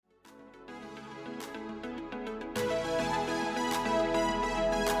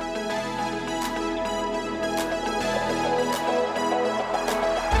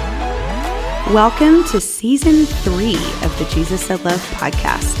Welcome to Season 3 of the Jesus Said Love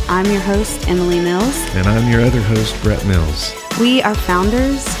podcast. I'm your host, Emily Mills. And I'm your other host, Brett Mills. We are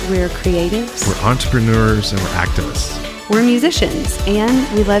founders, we're creatives, We're entrepreneurs, and we're activists. we're musicians,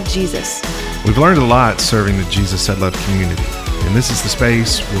 and we love Jesus. We've learned a lot serving the Jesus Said Love community, and this is the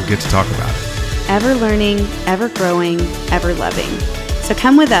space we'll get to talk about it. Ever learning, ever growing, ever loving. So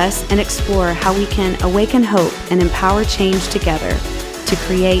come with us and explore how we can awaken hope and empower change together to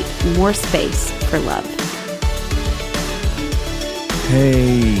create more space for love.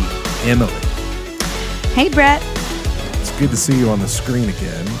 Hey, Emily. Hey, Brett. It's good to see you on the screen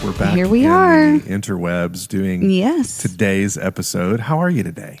again. We're back Here we in are. the interwebs doing Yes. today's episode. How are you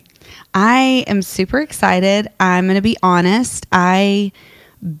today? I am super excited. I'm going to be honest. I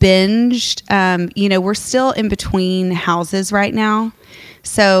binged, we're still in between houses right now.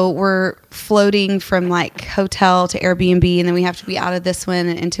 So we're floating from like hotel to Airbnb, and then we have to be out of this one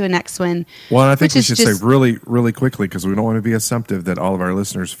and into a next one. Well, and I think we should say really, really quickly, because we don't want to be assumptive that all of our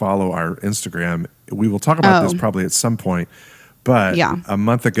listeners follow our Instagram. We will talk about this probably at some point. But a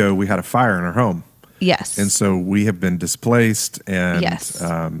month ago, we had a fire in our home. Yes. And so we have been displaced, and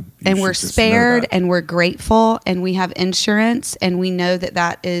and we're spared, and we're grateful, and we have insurance, and we know that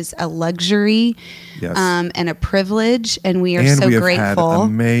that is a luxury, and a privilege, and we are so we have grateful. Had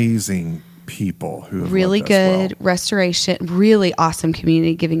amazing people who have really loved us good restoration, really awesome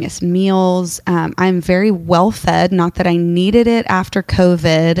community giving us meals. I'm very well fed. Not that I needed it after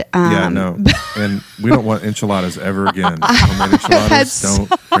COVID. And we don't want enchiladas ever again. Homemade enchiladas,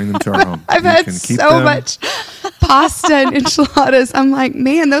 don't bring them to our home. I've had so much pasta and enchiladas. I'm like,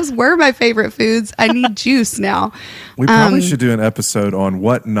 man, those were my favorite foods. I need juice now. We probably should do an episode on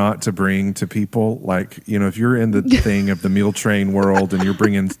what not to bring to people. Like, if you're in the thing of the meal train world and you're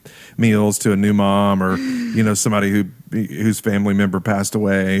bringing meals to a new mom, or, somebody whose family member passed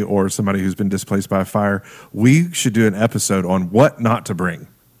away, or somebody who's been displaced by a fire, we should do an episode on what not to bring.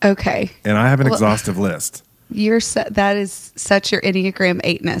 Okay. And I have an exhaustive list. That is such your Enneagram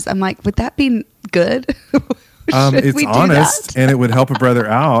 8-ness. I'm like, would that be good? It's honest, and it would help a brother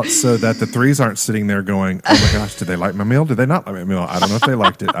out so that the threes aren't sitting there going, oh my gosh, did they like my meal? Did they not like my meal? I don't know if they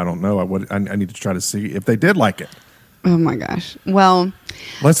liked it. I don't know. I need to try to see if they did like it. Oh my gosh. Well,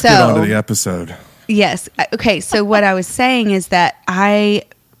 let's get on to the episode. Yes. Okay. So what I was saying is that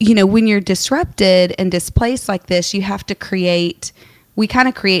when you're disrupted and displaced like this, you have to we kind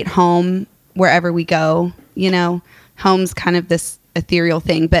of create home wherever we go. Home's kind of this ethereal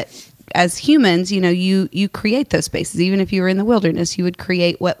thing, but as humans, you create those spaces. Even if you were in the wilderness, you would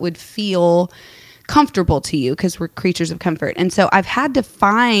create what would feel comfortable to you, because we're creatures of comfort. And so I've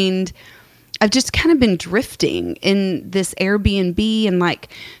just kind of been drifting in this Airbnb, and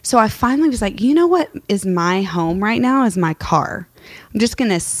so I finally was like, you know what is my home right now is my car. I'm just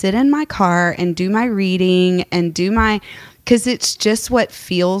going to sit in my car and do my reading and because it's just what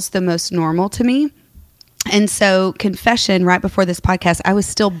feels the most normal to me. And so, confession, right before this podcast, I was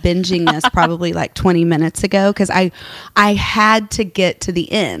still binging this probably like 20 minutes ago, because I had to get to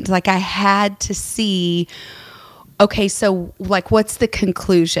the end. I had to see, okay, so what's the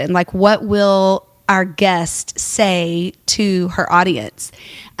conclusion? What will our guest say to her audience?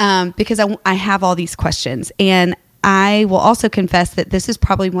 Because I have all these questions. And I will also confess that this is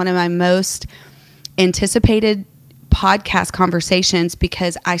probably one of my most anticipated podcast conversations,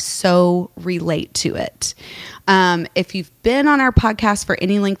 because I so relate to it. If you've been on our podcast for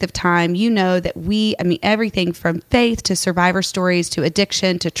any length of time, you know that everything from faith to survivor stories to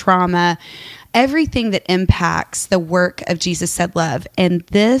addiction to trauma, everything that impacts the work of Jesus Said Love. And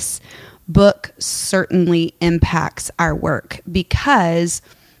this book certainly impacts our work, because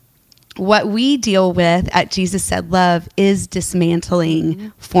what we deal with at Jesus Said Love is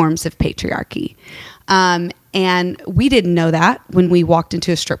dismantling forms of patriarchy. And we didn't know that when we walked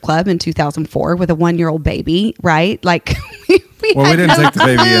into a strip club in 2004 with a 1-year-old baby, right? We didn't take the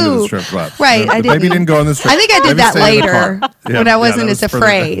baby into the strip club. Right. The baby didn't go in the strip club. I think I did that later when I wasn't as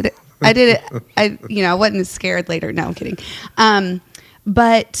afraid. I did it. I wasn't as scared later. No, I'm kidding.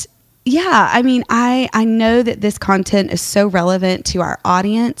 But yeah, I know that this content is so relevant to our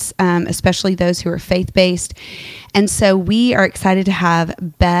audience, especially those who are faith-based. And so we are excited to have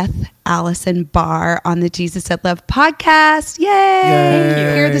Beth, Allison, Barr on the Jesus Said Love podcast. Yay! Thank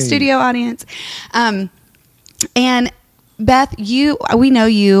you. Here at the studio audience. And Beth, we know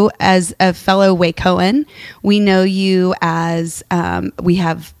you as a fellow Wacoan. We know you as we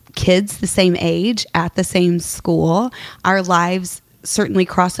have kids the same age at the same school. Our lives certainly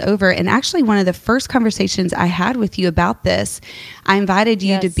cross over. And actually, one of the first conversations I had with you about this, I invited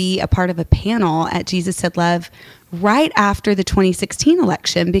you to be a part of a panel at Jesus Said Love right after the 2016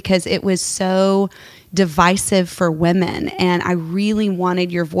 election, because it was so divisive for women. And I really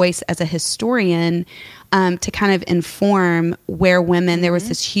wanted your voice as a historian to kind of inform where women, there was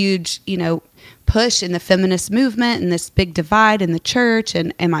this huge, push in the feminist movement and this big divide in the church,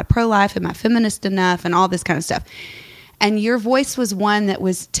 and am I pro-life, am I feminist enough, and all this kind of stuff. And your voice was one that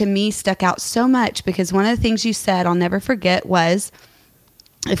was, to me, stuck out so much, because one of the things you said, I'll never forget, was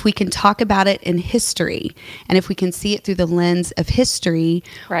if we can talk about it in history, and if we can see it through the lens of history,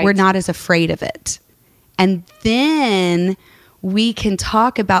 we're not as afraid of it. And then we can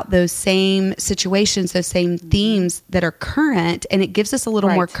talk about those same situations, those same themes that are current, and it gives us a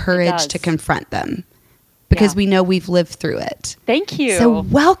little more courage to confront them, because we know we've lived through it. Thank you. So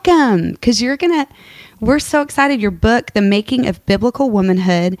welcome, because we're so excited. Your book, The Making of Biblical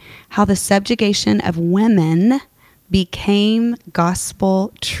Womanhood, How the Subjugation of Women Became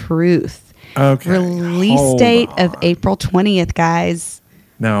Gospel Truth. Okay. Release date of April 20th, guys.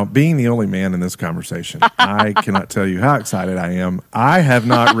 Now, being the only man in this conversation, I cannot tell you how excited I am. I have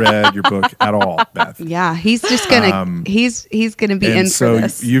not read your book at all, Beth. Yeah, he's just gonna he's gonna be in so for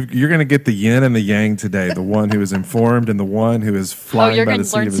this. You're gonna get the yin and the yang today. The one who is informed and the one who is flying by the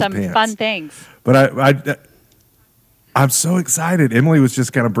seat of his pants. You're gonna learn some fun things. But I'm so excited. Emily was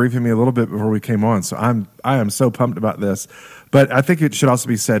just kind of briefing me a little bit before we came on, so I am so pumped about this. But I think it should also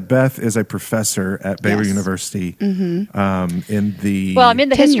be said, Beth is a professor at Baylor University. In the I'm in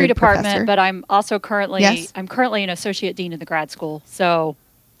the history department, professor. but I'm also currently an associate dean in the grad school. So,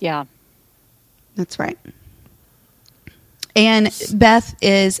 yeah, that's right. And Beth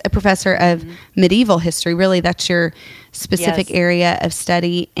is a professor of medieval history. Really, that's your specific area of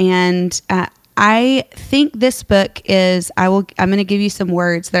study. And I think this book is, I'm going to give you some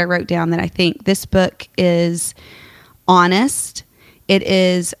words that I wrote down that I think this book is honest. It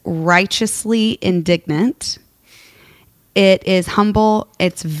is righteously indignant. It is humble.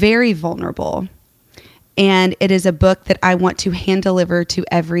 It's very vulnerable. And it is a book that I want to hand deliver to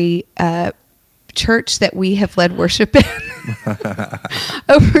every church that we have led worship in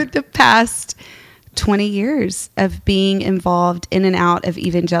over the past 20 years of being involved in and out of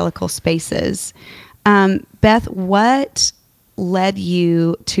evangelical spaces. Beth, what led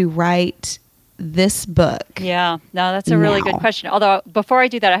you to write this book? Yeah, no, that's a really good question. Although before I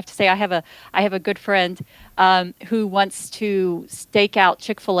do that, I have to say I have a good friend who wants to stake out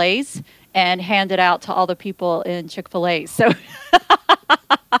Chick-fil-A's and hand it out to all the people in Chick-fil-A's. So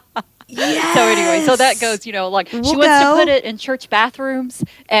Yes. So anyway, so that goes, she wants to put it in church bathrooms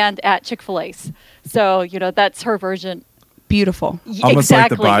and at Chick-fil-A's. So, that's her version. Beautiful. Almost like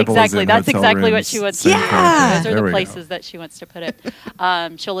the Bible is in That's hotel exactly what rooms. she wants to do. Yeah. Those are the places that she wants to put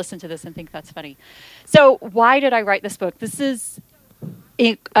it. She'll listen to this and think that's funny. So why did I write this book? This is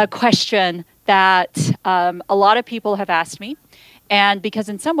a question that a lot of people have asked me. And because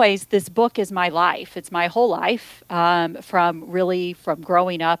in some ways, this book is my life. It's my whole life from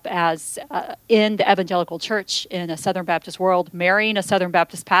growing up as in the evangelical church in a Southern Baptist world, marrying a Southern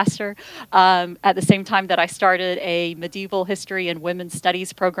Baptist pastor at the same time that I started a medieval history and women's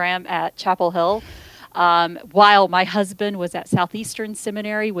studies program at Chapel Hill, while my husband was at Southeastern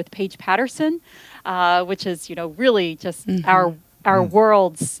Seminary with Paige Patterson, which is, really just our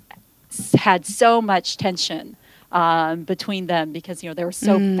worlds had so much tension between them because, they were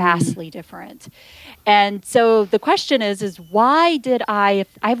so vastly different. And so the question is why did if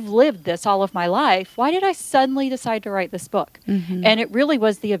I've lived this all of my life, why did I suddenly decide to write this book? And it really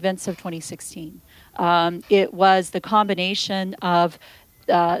was the events of 2016. It was the combination of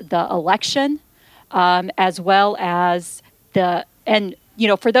the election as well as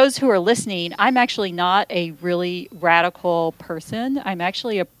for those who are listening, I'm actually not a really radical person. I'm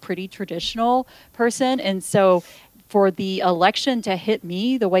actually a pretty traditional person. And so for the election to hit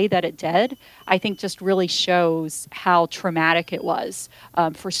me the way that it did, I think just really shows how traumatic it was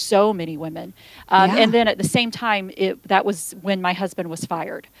for so many women. And then at the same time, that was when my husband was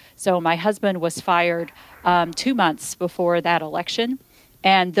fired. So my husband was fired 2 months before that election.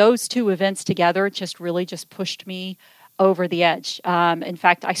 And those two events together just pushed me over the edge. In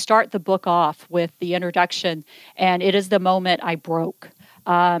fact, I start the book off with the introduction, and it is the moment I broke.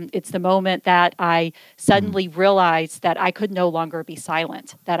 It's the moment that I suddenly realized that I could no longer be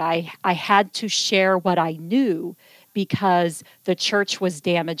silent, that I had to share what I knew because the church was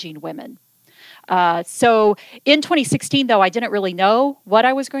damaging women. So in 2016, though, I didn't really know what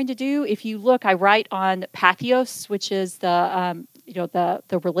I was going to do. If you look, I write on Patheos, which is the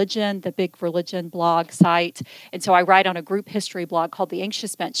the religion, the big religion blog site. And so I write on a group history blog called The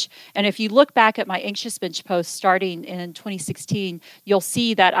Anxious Bench. And if you look back at my Anxious Bench post starting in 2016, you'll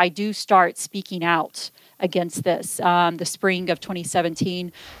see that I do start speaking out against this. The spring of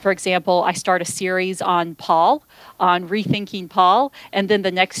 2017, for example, I start a series on Paul, on rethinking Paul. And then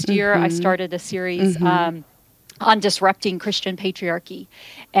the next year, I started a series on disrupting Christian patriarchy.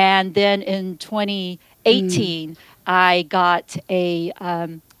 And then in 2018, I got a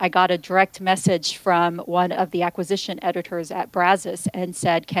direct message from one of the acquisition editors at Brazos and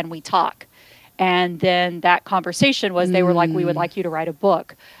said, "Can we talk?" And then that conversation was, they were like, "We would like you to write a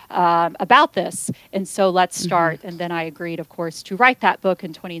book about this. And so let's start." And then I agreed, of course, to write that book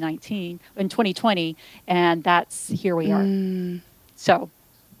in 2020, and that's here we are. So.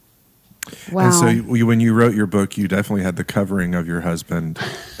 Wow. And so when you wrote your book, you definitely had the covering of your husband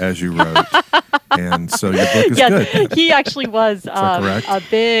as you wrote. And so your book is good. He actually was a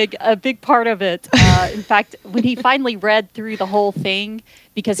big part of it. In fact, when he finally read through the whole thing,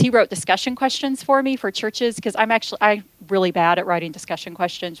 because he wrote discussion questions for me for churches, because I'm really bad at writing discussion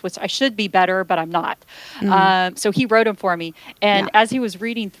questions, which I should be better, but I'm not. So he wrote them for me. And as he was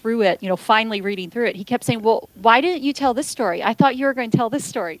reading through it, finally reading through it, he kept saying, "Well, why didn't you tell this story? I thought you were going to tell this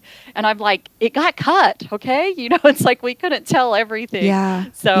story." And I'm like, "It got cut, okay?" It's like we couldn't tell everything. Yeah.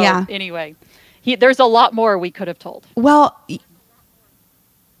 So anyway, there's a lot more we could have told. Well,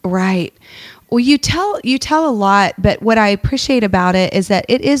 right. Well, you tell a lot, but what I appreciate about it is that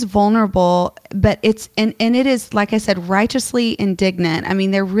it is vulnerable, but it's and it is, like I said, righteously indignant. I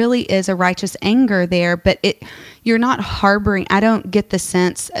mean, there really is a righteous anger there, but you're not harboring. I don't get the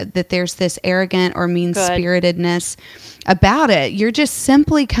sense that there's this arrogant or mean-spiritedness about it. You're just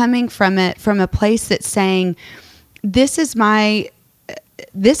simply coming from it from a place that's saying, this is my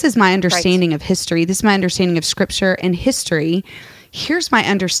understanding of history. This is my understanding of Scripture and history. Here's my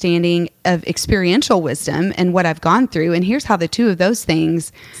understanding of experiential wisdom and what I've gone through. And here's how the two of those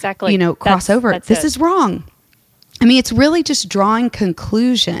things, cross over. This is wrong. I mean, it's really just drawing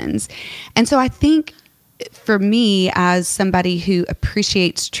conclusions. And so I think for me, as somebody who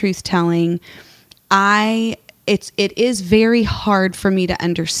appreciates truth telling, it is very hard for me to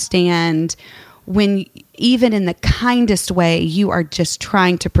understand when, even in the kindest way, you are just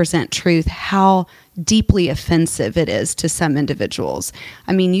trying to present truth, how deeply offensive it is to some individuals.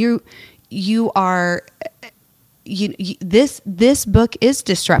 I mean, this book is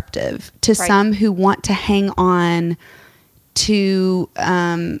disruptive to some who want to hang on to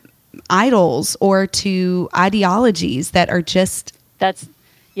idols or to ideologies that are just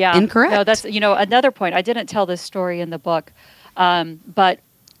incorrect. No, that's another point. I didn't tell this story in the book, but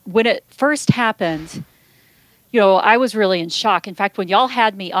when it first happened, I was really in shock. In fact, when y'all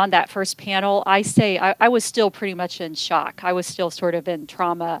had me on that first panel, I was still pretty much in shock. I was still sort of in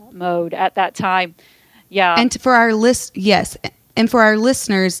trauma mode at that time. Yeah. And for our yes. And for our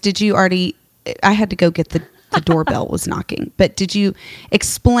listeners, did you already, I had to go get the doorbell was knocking, but did you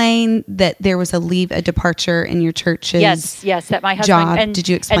explain that there was a departure in your church's yes, that my husband, job? Did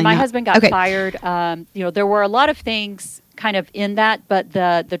you explain and my that? husband got fired. There were a lot of things kind of in that, but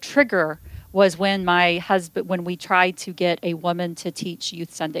the trigger was when when we tried to get a woman to teach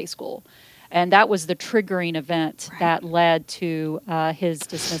youth Sunday school. And that was the triggering event that led to his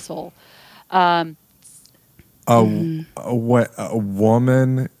dismissal. A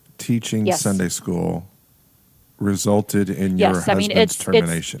woman teaching Sunday school resulted in your husband's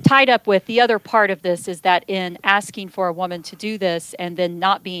termination. It's tied up with the other part of this is that in asking for a woman to do this and then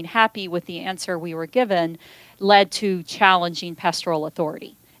not being happy with the answer we were given led to challenging pastoral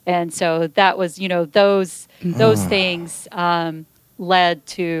authority. And so that was, those things led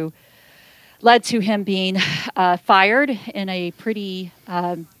to him being fired in a pretty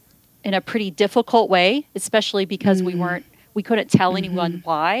difficult way, especially because we couldn't tell anyone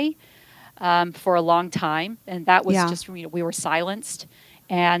why for a long time, and that was just we were silenced,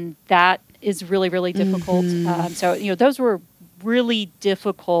 and that is really, really difficult. So those were really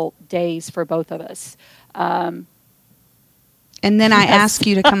difficult days for both of us. And then I asked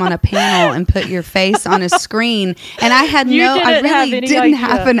you to come on a panel and put your face on a screen, and I had I really didn't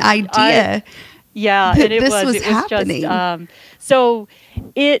have an idea. This was happening. So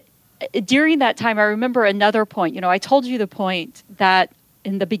during that time, I remember another point. I told you the point that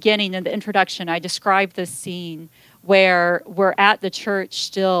in the beginning, in the introduction, I described this scene where we're at the church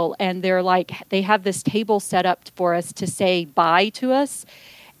still, and they have this table set up for us to say bye to us,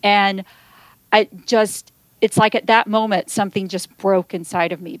 and it's like at that moment, something just broke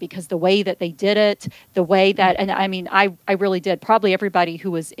inside of me, because the way that they did it, the way that, and I mean, I really did. Probably everybody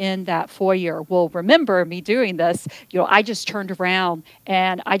who was in that foyer will remember me doing this. I just turned around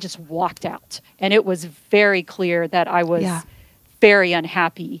and I just walked out. And it was very clear that I was very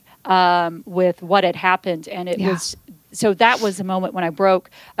unhappy with what had happened. And it was, so that was the moment when I broke.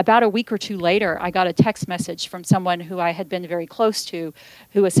 About a week or two later, I got a text message from someone who I had been very close to,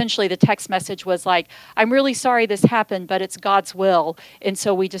 who essentially the text message was like, I'm really sorry this happened, but it's God's will. And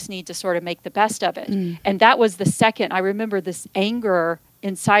so we just need to sort of make the best of it. And that was the second. I remember this anger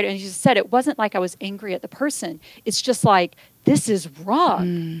inside. And you just said, it wasn't like I was angry at the person. It's just like, this is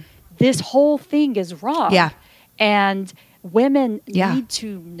wrong. This whole thing is wrong. Yeah. And women need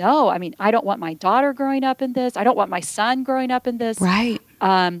to know. I mean, I don't want my daughter growing up in this. I don't want my son growing up in this. Right.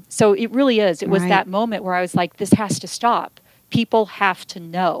 So it really is. It was that moment where I was like, this has to stop. People have to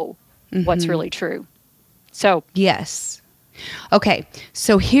know what's really true. So. Yes. Okay.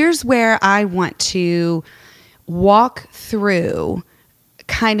 So here's where I want to walk through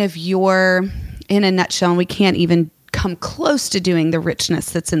kind of your, in a nutshell, and we can't even come close to doing the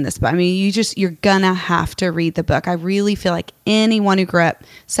richness that's in this book. I mean, you're gonna have to read the book. I really feel like anyone who grew up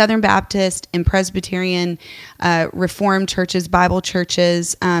Southern Baptist and Presbyterian, Reformed churches, Bible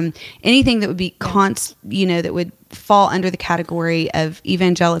churches, anything that would be that would fall under the category of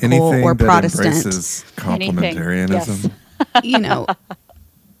evangelical anything or that Protestant. Embraces complementarianism.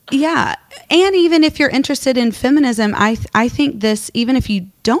 Yeah. And even if you're interested in feminism, I think this, even if you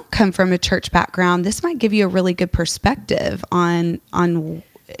don't come from a church background, this might give you a really good perspective on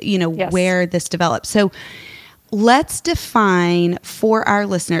where this develops. So let's define for our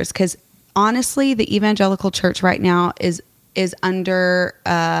listeners, because honestly, the evangelical church right now is under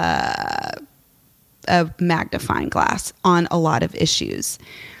a magnifying glass on a lot of issues.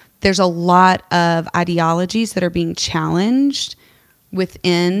 There's a lot of ideologies that are being challenged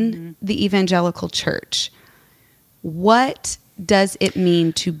within the evangelical church. What does it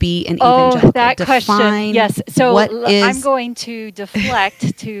mean to be an evangelical? Oh, that question. Yes. So I'm going to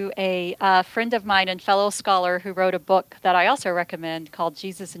deflect to a friend of mine and fellow scholar who wrote a book that I also recommend called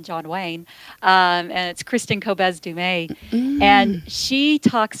Jesus and John Wayne. And it's Kristen Kobes-Dumais. And she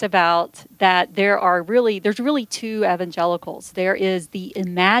talks about that there's really two evangelicals. There is the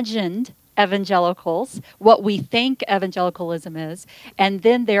imagined evangelicals, what we think evangelicalism is, and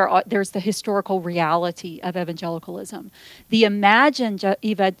then there's the historical reality of evangelicalism. The imagined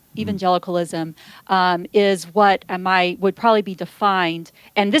evangelicalism is what would probably be defined,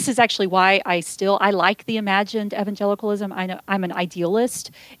 and this is actually why I like the imagined evangelicalism. I know I'm an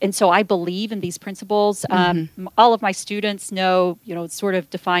idealist, and so I believe in these principles. All of my students know, it's sort of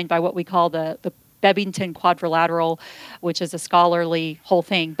defined by what we call the Bebington Quadrilateral, which is a scholarly whole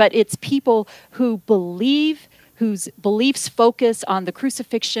thing. But it's people whose beliefs focus on the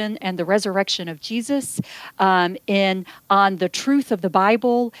crucifixion and the resurrection of Jesus, on the truth of the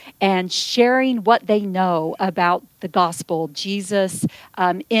Bible, and sharing what they know about the gospel, Jesus,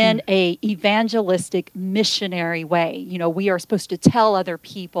 in a evangelistic, missionary way. We are supposed to tell other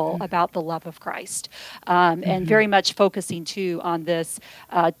people about the love of Christ, and very much focusing too on this,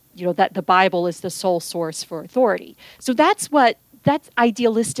 that the Bible is the sole source for authority. So that's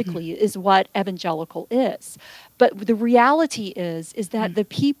idealistically is what evangelical is. But the reality is that the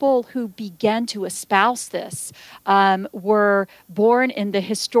people who began to espouse this were born in the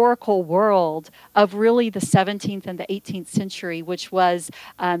historical world of really the 17th and the 18th century, which was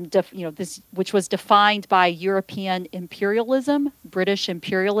which was defined by European imperialism, British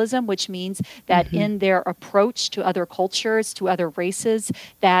imperialism, which means that in their approach to other cultures, to other races,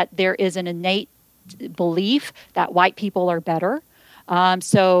 that there is an innate belief that white people are better.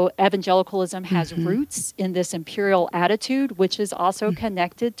 So evangelicalism has roots in this imperial attitude, which is also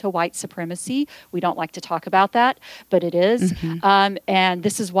connected to white supremacy. We don't like to talk about that, but it is. And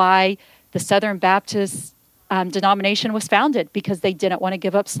this is why the Southern Baptist denomination was founded, because they didn't want to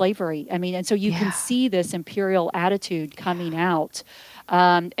give up slavery. I mean, and so you can see this imperial attitude coming out.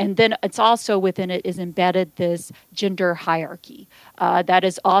 And then it's also within it is embedded this gender hierarchy that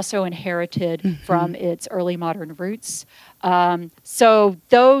is also inherited from its early modern roots. So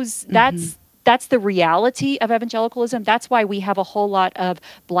that's the reality of evangelicalism. That's why we have a whole lot of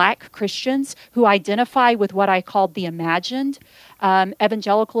Black Christians who identify with what I called the imagined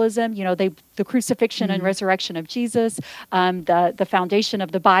evangelicalism. The crucifixion and resurrection of Jesus, the foundation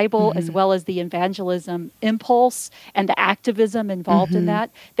of the Bible, as well as the evangelism impulse and the activism involved in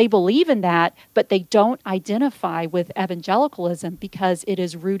that. They believe in that, but they don't identify with evangelicalism because it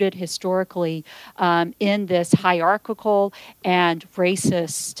is rooted historically in this hierarchical and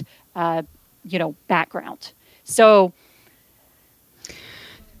racist background. So,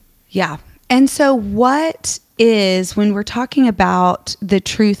 yeah. And so what is, when we're talking about the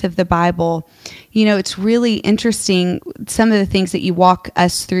truth of the Bible, it's really interesting, some of the things that you walk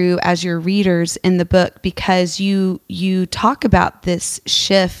us through as your readers in the book, because you talk about this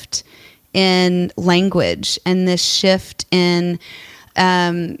shift in language and this shift in,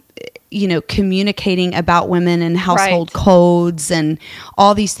 communicating about women and household codes and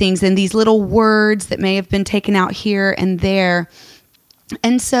all these things and these little words that may have been taken out here and there.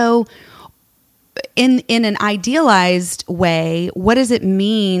 And so in an idealized way, what does it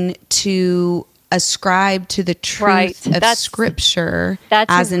mean to ascribe to the truth of Scripture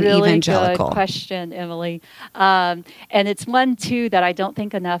as an evangelical? That's a really good question, Emily. And it's one, too, that I don't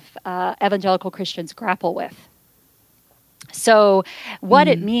think enough evangelical Christians grapple with. So what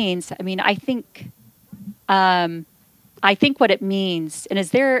it means, I think what it means, and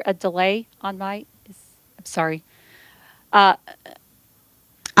is there a delay on I'm sorry. I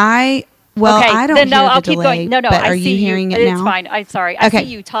don't hear I'll the keep delay, going. No, but are you hearing it now? It's fine. I'm sorry. I see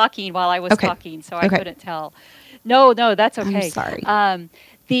you talking while I was talking, so I couldn't tell. No, that's okay. I'm sorry.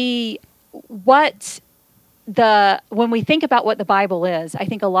 When we think about what the Bible is, I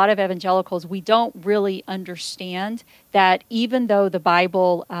think a lot of evangelicals, we don't really understand that even though the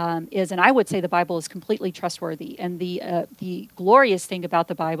Bible is, and I would say the Bible is completely trustworthy, and the glorious thing about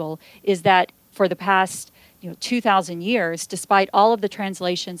the Bible is that for the past 2,000 years, despite all of the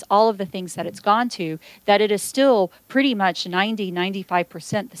translations, all of the things that it's gone to, that it is still pretty much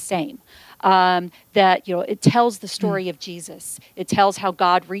 95% the same. That it tells the story of Jesus. It tells how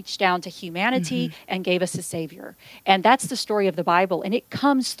God reached down to humanity and gave us a Savior. And that's the story of the Bible. And it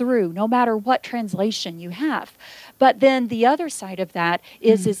comes through no matter what translation you have. But then the other side of that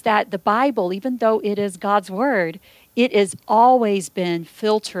is that the Bible, even though it is God's Word, it has always been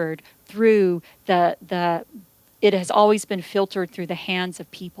filtered through it has always been filtered through the hands of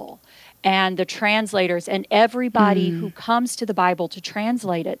people. And the translators and everybody who comes to the Bible to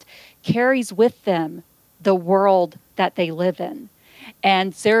translate it carries with them the world that they live in.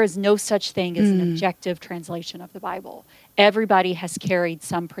 And there is no such thing as an objective translation of the Bible. Everybody has carried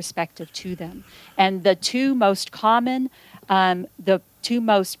some perspective to them. And the two most common, the two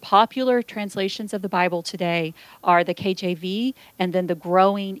most popular translations of the Bible today are the KJV and then the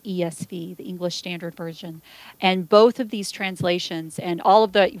growing ESV, the English Standard Version. And both of these translations and all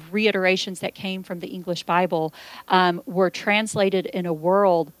of the reiterations that came from the English Bible were translated in a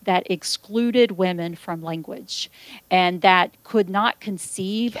world that excluded women from language and that could not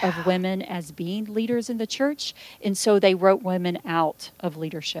conceive of women as being leaders in the church. And so they wrote women out of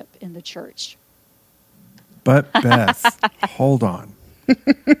leadership in the church. But Beth, hold on.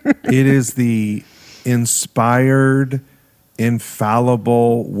 It is the inspired,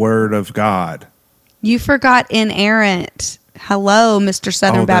 infallible Word of God. You forgot inerrant. Hello, Mr.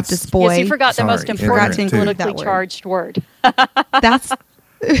 Southern Baptist boy. Yes, you forgot the most important politically charged word. That's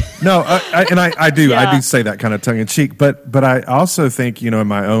no, I do. Yeah. I do say that kind of tongue in cheek, but I also think in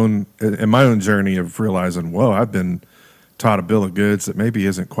my own journey of realizing, whoa, I've been taught a bill of goods that maybe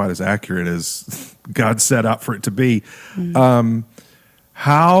isn't quite as accurate as God set out for it to be.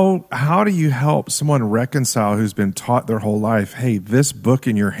 How do you help someone reconcile who's been taught their whole life, hey, this book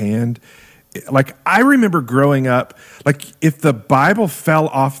in your hand? Like, I remember growing up, like, if the Bible fell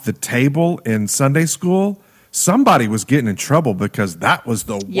off the table in Sunday school, somebody was getting in trouble because that was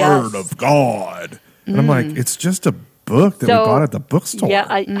the Word of God. And I'm like, it's just a book that we bought at the bookstore. Yeah,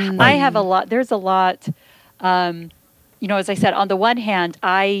 I have a lot. There's a lot. As I said, on the one hand,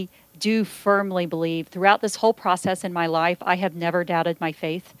 I do firmly believe throughout this whole process in my life, I have never doubted my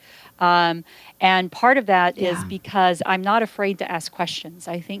faith. And part of that is because I'm not afraid to ask questions.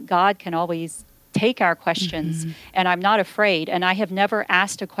 I think God can always take our questions, and I'm not afraid. And I have never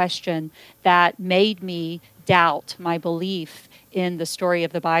asked a question that made me doubt my belief in the story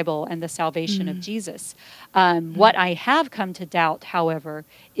of the Bible and the salvation of Jesus. What I have come to doubt, however,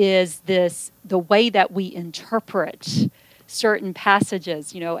 is the way that we interpret certain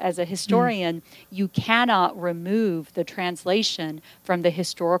passages. As a historian, you cannot remove the translation from the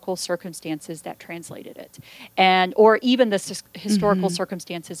historical circumstances that translated it, or even the historical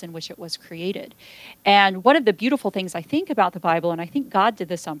circumstances in which it was created. And one of the beautiful things I think about the Bible, and I think God did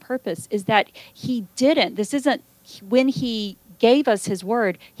this on purpose, is that when he gave us his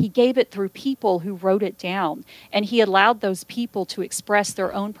word, he gave it through people who wrote it down. And he allowed those people to express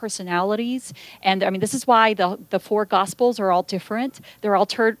their own personalities. And this is why the four gospels are all different. They're all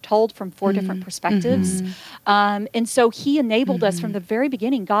told from four different perspectives. And so he enabled us from the very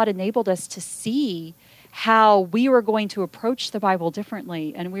beginning. God enabled us to see how we were going to approach the Bible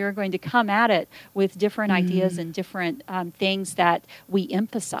differently, and we were going to come at it with different ideas and different things that we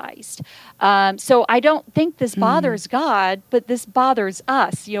emphasized. So I don't think this bothers God, but this bothers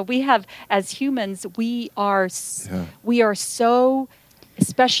us. We have, as humans, we are so,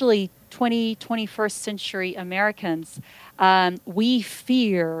 especially 21st century Americans, we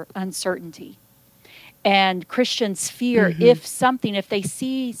fear uncertainty. And Christians fear if they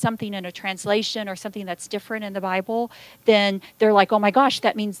see something in a translation or something that's different in the Bible, then they're like, oh my gosh,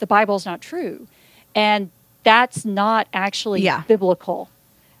 that means the Bible's not true. And that's not actually biblical.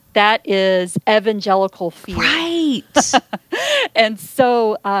 That is evangelical fear. Right. And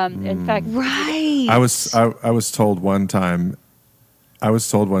so, in fact, right. I was told one time,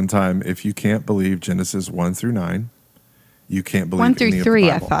 if you can't believe Genesis 1 through 9, you can't believe 1 through any of the 3,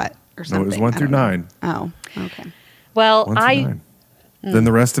 I Bible. thought. Or No, it was something. 1 through 9. Oh, okay. well, 1 through 9. Then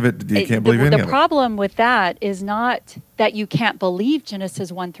the rest of it, you can't believe any the of it. problem with that is not that you can't believe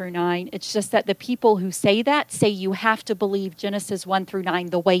Genesis 1 through 9. It's just that the people who say that say you have to believe Genesis 1 through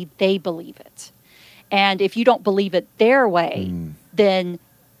 9 the way they believe it. And if you don't believe it their way, then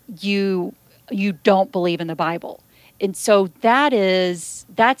you don't believe in the Bible. And so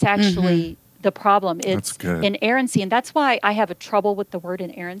that's actually the problem. It's inerrancy. And that's why I have a trouble with the word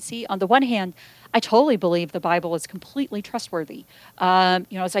inerrancy. On the one hand, I totally believe the Bible is completely trustworthy.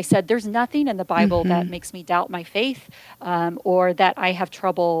 As I said, there's nothing in the Bible that makes me doubt my faith or that I have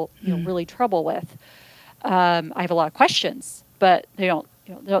trouble, really trouble with. I have a lot of questions, but they don't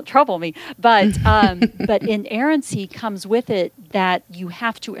trouble me. But but inerrancy comes with it that you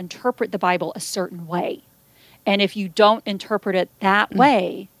have to interpret the Bible a certain way. And if you don't interpret it that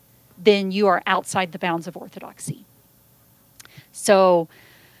way, then you are outside the bounds of orthodoxy. So,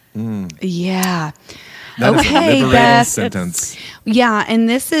 yeah. That is a Okay, liberating Beth. sentence. Yeah, and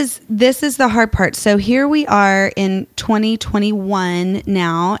this is the hard part. So here we are in 2021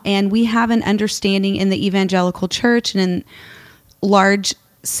 now, and we have an understanding in the evangelical church and in large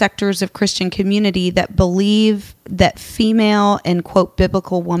sectors of Christian community that believe that female and quote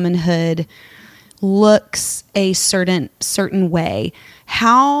biblical womanhood looks a certain way.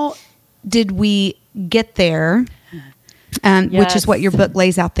 How did we get there? Which is what your book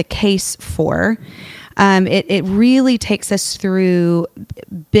lays out the case for. It really takes us through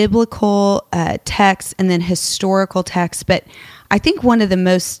biblical texts and then historical texts. But I think one of the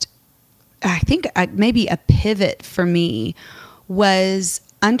most, maybe a pivot for me was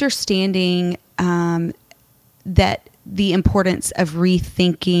understanding that the importance of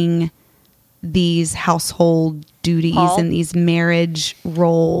rethinking these household duties and these marriage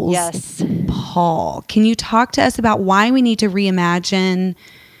roles. yes. Paul, can you talk to us about why we need to reimagine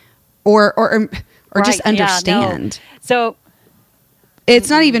or just understand? So it's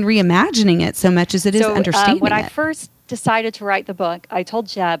not even reimagining it so much as it is understanding when it. I first decided to write the book, I told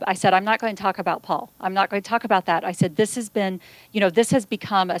Jeb, I said, I'm not going to talk about Paul. I'm not going to talk about that. I said, this has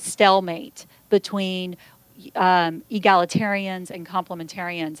become a stalemate between egalitarians and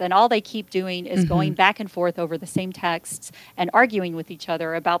complementarians, and all they keep doing is going back and forth over the same texts and arguing with each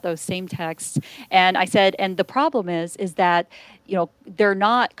other about those same texts. And I said, and the problem is that they're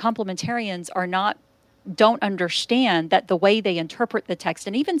not, complementarians don't understand that the way they interpret the text,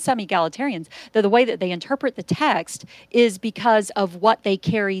 and even some egalitarians, that the way that they interpret the text is because of what they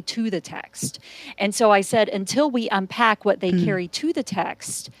carry to the text. And so I said, until we unpack what they carry to the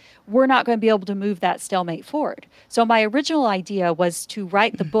text, we're not going to be able to move that stalemate forward. So my original idea was to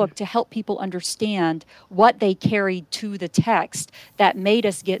write the book to help people understand what they carried to the text that made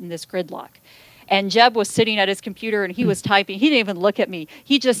us get in this gridlock. And Jeb was sitting at his computer and he was typing. He didn't even look at me.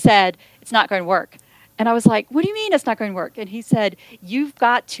 He just said, it's not going to work. And I was like, what do you mean it's not going to work? And he said, you've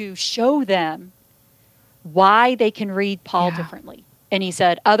got to show them why they can read Paul differently. And he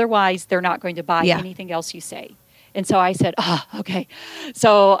said, otherwise, they're not going to buy anything else you say. And so I said, okay.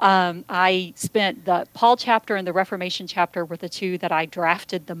 So I spent the Paul chapter and the Reformation chapter were the two that I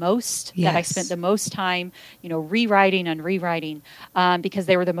drafted the most, that I spent the most time, rewriting and rewriting because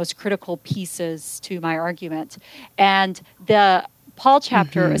they were the most critical pieces to my argument. And the Paul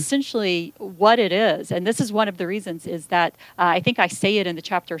chapter, essentially what it is, and this is one of the reasons, is that I think I say it in the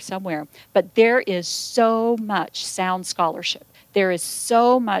chapter somewhere, but there is so much sound scholarship. There is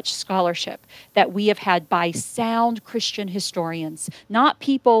so much scholarship that we have had by sound Christian historians, not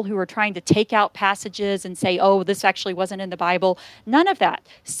people who are trying to take out passages and say, oh, this actually wasn't in the Bible. None of that.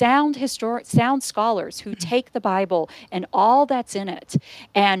 Sound scholars who take the Bible and all that's in it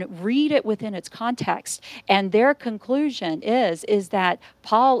and read it within its context. And their conclusion is that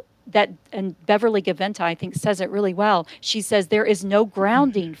Paul and Beverly Gaventa, I think, says it really well. She says there is no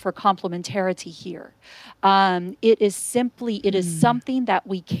grounding for complementarity here. It is something that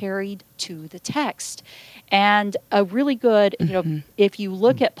we carried to the text. And a really good, if you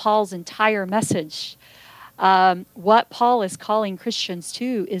look at Paul's entire message, what Paul is calling Christians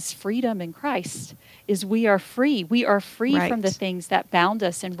to is freedom in Christ. Is we are free. We are free from the things that bound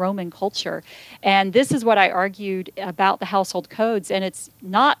us in Roman culture. And this is what I argued about the household codes. And it's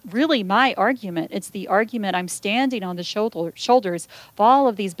not really my argument. It's the argument I'm standing on the shoulders of all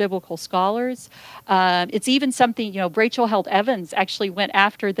of these biblical scholars. It's even something, Rachel Held Evans actually went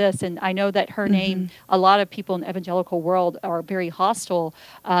after this. And I know that her name, a lot of people in the evangelical world are very hostile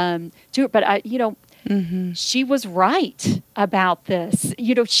to it. But, she was right about this.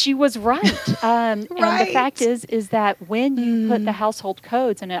 She was right. And the fact is that when you put the household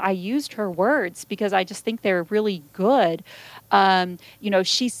codes, and I used her words because I just think they're really good.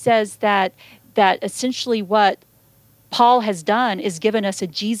 She says that essentially what Paul has done is given us a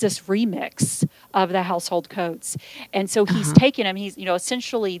Jesus remix of the household codes. And so he's taken them. He's,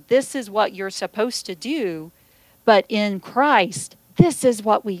 essentially, this is what you're supposed to do, but in Christ, this is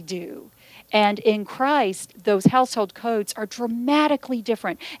what we do. And in Christ, those household codes are dramatically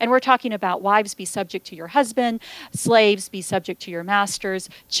different. And we're talking about wives be subject to your husband, slaves be subject to your masters,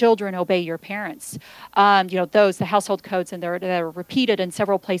 children obey your parents. The household codes, and they're repeated in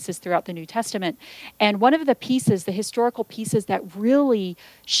several places throughout the New Testament. And one of the pieces, the historical pieces that really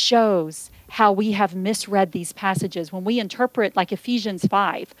shows how we have misread these passages, when we interpret like Ephesians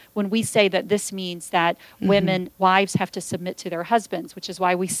 5, when we say that this means that wives have to submit to their husbands, which is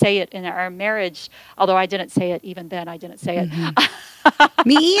why we say it in our marriage, although I didn't say it even then, I didn't say it.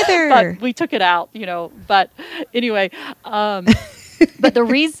 Me either. But we took it out, but anyway, but the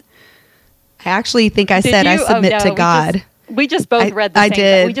reason... I actually think I said I submit to God. We just both read the same.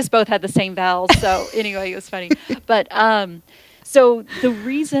 Did. We just both had the same vowels. So anyway, it was funny. But so the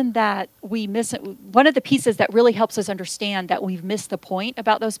reason that we miss it, one of the pieces that really helps us understand that we've missed the point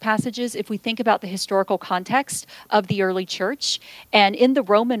about those passages, if we think about the historical context of the early church, and in the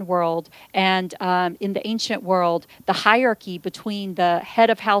Roman world and in the ancient world, the hierarchy between the head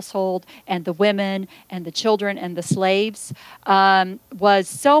of household and the women and the children and the slaves was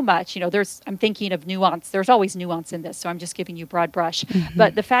so much. I'm thinking of nuance. There's always nuance in this, so I'm just giving you broad brush.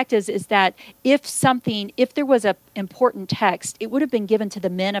 But the fact is that if there was an important text, it would have been given to the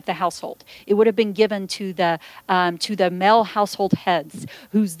men of the household. It would have been given to the male household heads,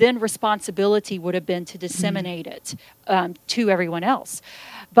 whose then responsibility would have been to disseminate it to everyone else.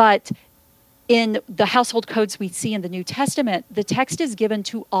 But in the household codes we see in the New Testament, the text is given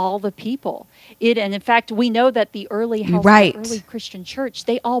to all the people. And in fact, we know that the early early Christian church,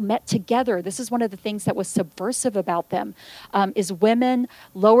 they all met together. This is one of the things that was subversive about them, is women,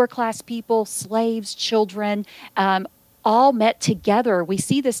 lower class people, slaves, children, all met together. We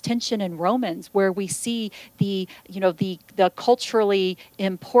see this tension in Romans, where we see the culturally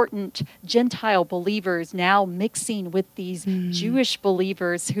important Gentile believers now mixing with these Jewish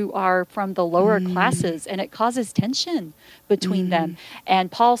believers who are from the lower classes, and it causes tension between them. And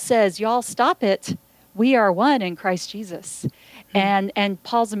Paul says, y'all stop it. We are one in Christ Jesus. And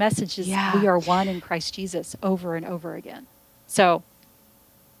Paul's message is we are one in Christ Jesus over and over again.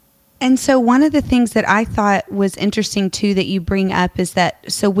 And so one of the things that I thought was interesting, too, that you bring up is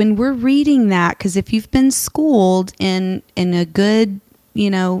that, so when we're reading that, because if you've been schooled in a good,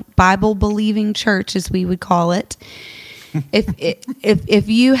 Bible-believing church, as we would call it, if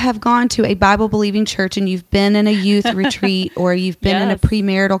you have gone to a Bible-believing church and you've been in a youth retreat or you've been in a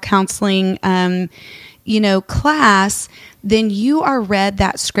premarital counseling class, then you are read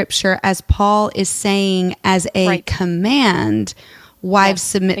that scripture as Paul is saying as a command. Wives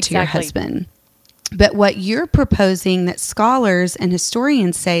submit to your husband. But what you're proposing that scholars and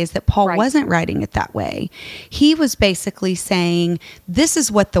historians say is that Paul wasn't writing it that way. He was basically saying, this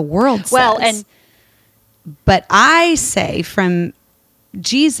is what the world says. But I say from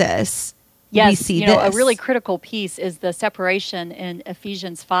Jesus, we see this. A really critical piece is the separation in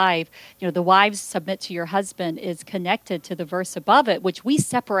Ephesians 5. The wives submit to your husband is connected to the verse above it, which we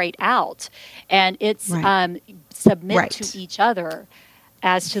separate out. And it's submit to each other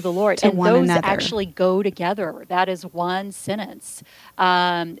as to the Lord. And those actually go together. That is one sentence.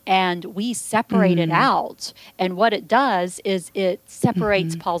 And we separate it out. And what it does is it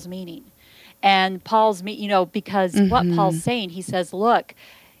separates Paul's meaning. And Paul's, because what Paul's saying, he says, look,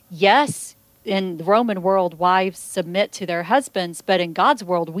 yes, in the Roman world, wives submit to their husbands, but in God's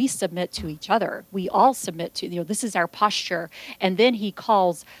world, we submit to each other. We all submit to, this is our posture. And then he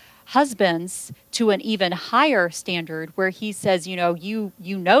calls husbands to an even higher standard where he says, you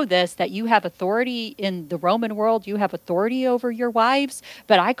know this, that you have authority in the Roman world, you have authority over your wives,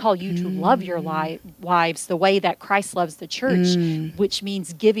 but I call you to love your wives the way that Christ loves the church, which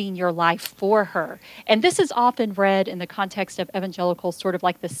means giving your life for her. And this is often read in the context of evangelical, sort of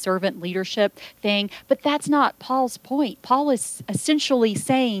like the servant leadership thing, but that's not Paul's point. Paul is essentially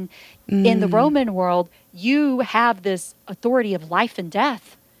saying, in the Roman world, you have this authority of life and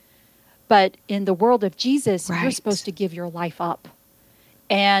death. But in the world of Jesus, you're supposed to give your life up.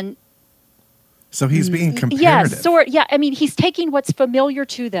 And so he's being comparative. I mean, he's taking what's familiar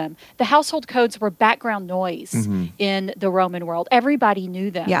to them. The household codes were background noise in the Roman world. Everybody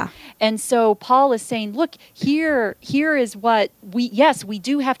knew them. Yeah. And so Paul is saying, look, here is what we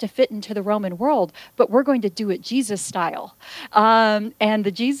do have to fit into the Roman world, but we're going to do it Jesus style. And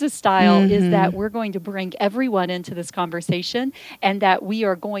the Jesus style is that we're going to bring everyone into this conversation, and that we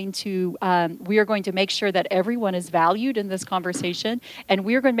are going to make sure that everyone is valued in this conversation, and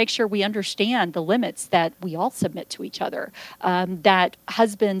we are going to make sure we understand the limits that we all submit to each other. That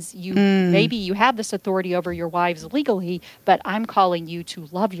husbands, maybe you have this authority over your wives legally, but I'm calling you to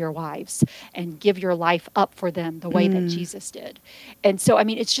love your wives and give your life up for them the way that Jesus did. And so, I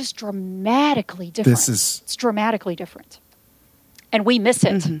mean, it's just dramatically different. It's dramatically different. And we miss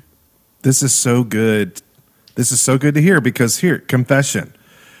it. This is so good. This is so good to hear, because here, confession.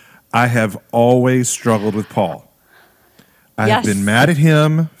 I have always struggled with Paul. I have been mad at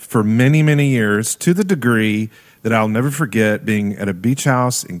him for many, many years, to the degree that I'll never forget being at a beach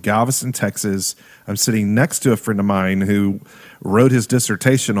house in Galveston, Texas. I'm sitting next to a friend of mine who wrote his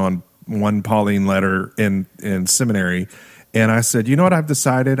dissertation on one Pauline letter in seminary. And I said, you know what I've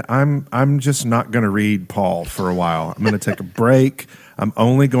decided? I'm just not going to read Paul for a while. I'm going to take a break. I'm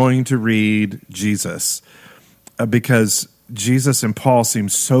only going to read Jesus, because Jesus and Paul seem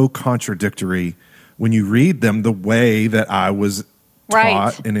so contradictory when you read them the way that I was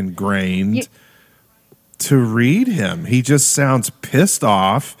taught and ingrained to read him. He just sounds pissed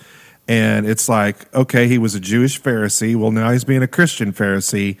off, and it's like, okay, he was a Jewish Pharisee. Well, now he's being a Christian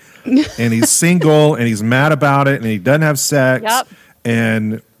Pharisee, and he's single, and he's mad about it, and he doesn't have sex,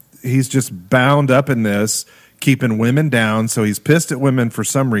 and he's just bound up in this, keeping women down. So he's pissed at women for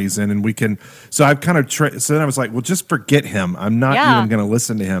some reason, and we can. So I've kind of so then I was like, well, just forget him. I'm not even going to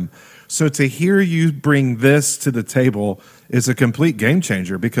listen to him. So to hear you bring this to the table is a complete game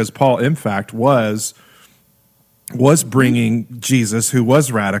changer, because Paul, in fact, was bringing Jesus, who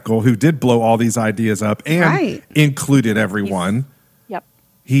was radical, who did blow all these ideas up and included everyone.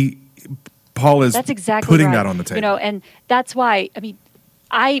 Paul is putting that on the table. And that's why, I mean,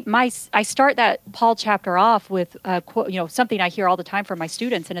 I start that Paul chapter off with quote, something I hear all the time from my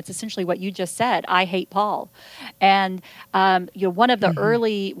students, and it's essentially what you just said. I hate Paul, and one of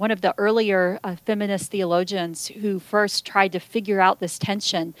the earlier feminist theologians who first tried to figure out this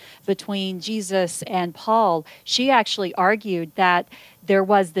tension between Jesus and Paul, she actually argued that there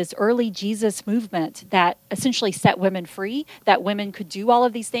was this early Jesus movement that essentially set women free, that women could do all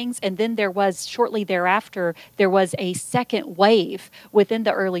of these things. And then there was, shortly thereafter, there was a second wave within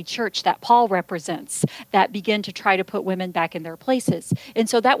the early church that Paul represents that began to try to put women back in their places. And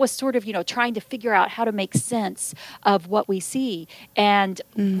so that was sort of, trying to figure out how to make sense of what we see. And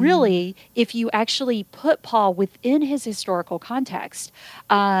really, if you actually put Paul within his historical context,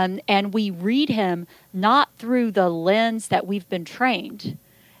 and we read him not through the lens that we've been trained,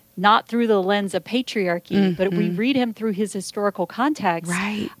 not through the lens of patriarchy, but we read him through his historical context,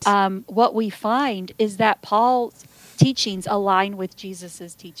 what we find is that Paul's teachings align with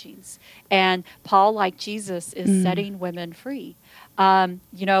Jesus's teachings. And Paul, like Jesus, is setting women free.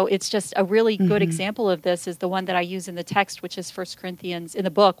 It's just a really good example of this is the one that I use in the text, which is 1 Corinthians, in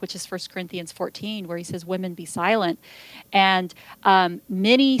the book, which is 1 Corinthians 14, where he says, women be silent. And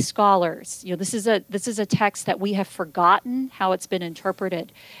many scholars, this is a text that we have forgotten how it's been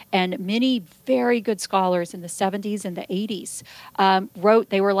interpreted. And many very good scholars in the 70s and the 80s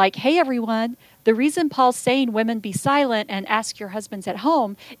they were like, hey, everyone, the reason Paul's saying women be silent and ask your husbands at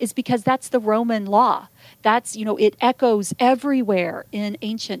home is because that's the Roman law. That's, it echoes everywhere in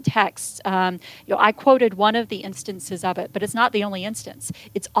ancient texts. I quoted one of the instances of it, but it's not the only instance.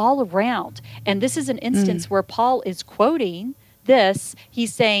 It's all around. And this is an instance where Paul is quoting this.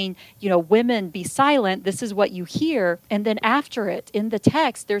 He's saying, women be silent. This is what you hear. And then after it, in the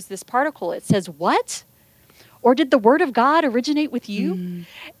text, there's this particle. It says, what? Or did the word of God originate with you?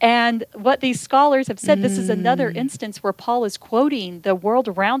 And what these scholars have said, this is another instance where Paul is quoting the world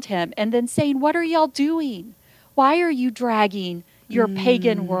around him and then saying, what are y'all doing? Why are you dragging your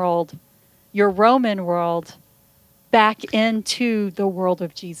pagan world, your Roman world, back into the world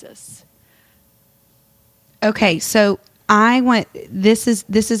of Jesus. Okay, so this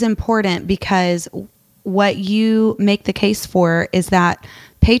is important because what you make the case for is that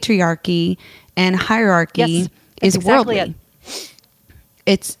patriarchy and hierarchy Yes, is exactly worldly.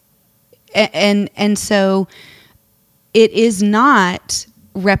 And so it is not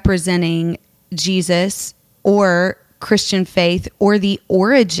representing Jesus or Christian faith or the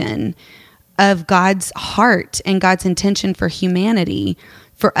origin of God's heart and God's intention for humanity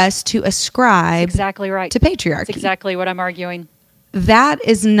for us to ascribe Exactly right. to patriarchy. That's exactly what I'm arguing. That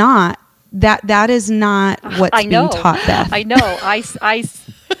is not what's being taught, Beth. I know.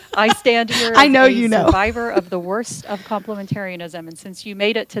 I stand here as I know a you know. survivor of the worst of complementarianism. And since you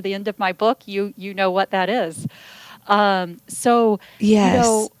made it to the end of my book, you know what that is. So,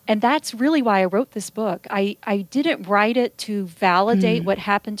 Yes. and that's really why I wrote this book. I didn't write it to validate what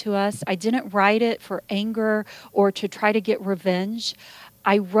happened to us. I didn't write it for anger or to try to get revenge.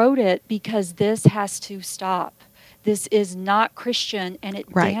 I wrote it because this has to stop. This is not Christian, and it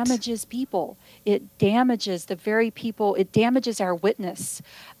damages people. It damages the very people. It damages our witness.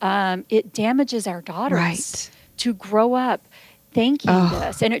 It damages our daughters to grow up thinking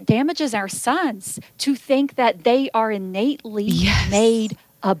this. And it damages our sons to think that they are innately made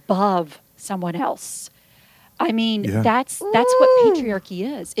above someone else. I mean, that's what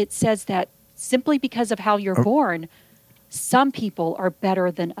patriarchy is. It says that simply because of how you're born, some people are better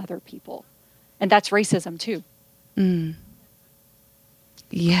than other people. And that's racism too.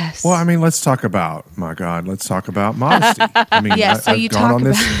 Yes. Well, I mean, let's talk about modesty. I mean, Yes, so I've you gone talk on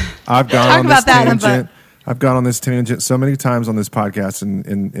this. about- I've gone Talk on about this that, tangent. I've gone on this tangent so many times on this podcast and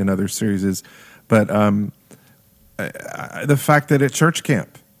in other series. But the fact that at church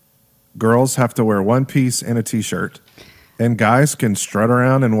camp, girls have to wear one piece and a T-shirt, and guys can strut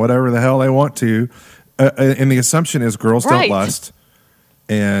around in whatever the hell they want to, and the assumption is girls don't lust.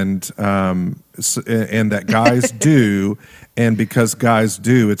 And that guys do, and because guys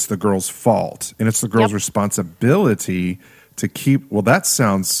do, it's the girl's fault, and it's the girl's responsibility to keep. Well, that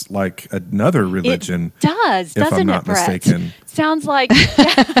sounds like another religion. It does, doesn't I'm not it, Brett? mistaken. Sounds like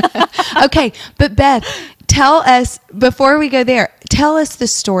Okay, but Beth, tell us, before we go there, tell us the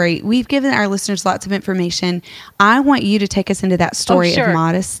story. We've given our listeners lots of information. I want you to take us into that story of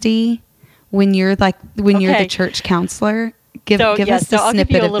modesty when you're the church counselor. Give us the I'll snippet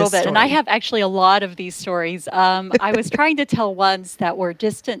give you a of little the bit. story. And I have actually a lot of these stories. I was trying to tell ones that were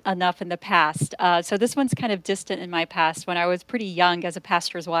distant enough in the past. So this one's kind of distant in my past when I was pretty young as a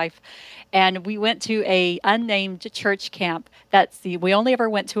pastor's wife. And we went to a unnamed church camp. We only ever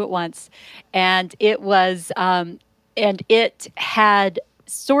went to it once. And it was, and it had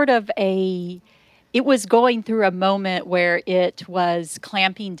sort of it was going through a moment where it was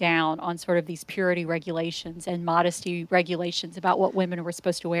clamping down on sort of these purity regulations and modesty regulations about what women were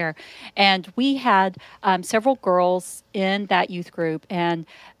supposed to wear. And we had several girls in that youth group, and,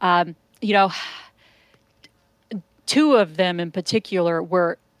 two of them in particular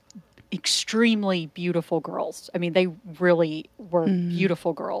were extremely beautiful girls. I mean, they really were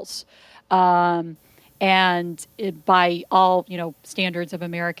beautiful girls. And by all, standards of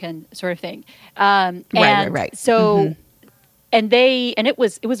American sort of thing. Right. So, and it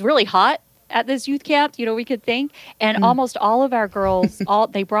was really hot at this youth camp, we could think. And almost all of our girls,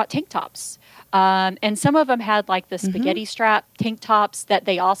 they brought tank tops. And some of them had like the spaghetti strap tank tops that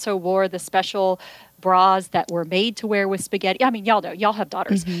they also wore the special bras that were made to wear with spaghetti. I mean, y'all know, y'all have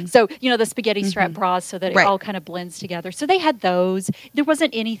daughters. So, the spaghetti strap bras so that it all kind of blends together. So they had those. There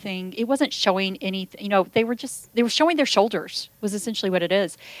wasn't anything, it wasn't showing anything, they were showing their shoulders was essentially what it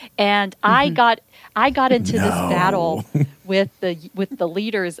is. And I got into this battle with the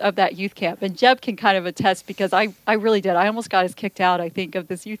leaders of that youth camp. And Jeb can kind of attest because I really did. I almost got us kicked out, I think, of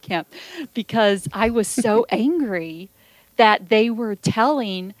this youth camp because I was so angry that they were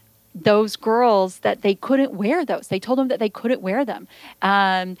telling those girls that they couldn't wear those. They told them that they couldn't wear them.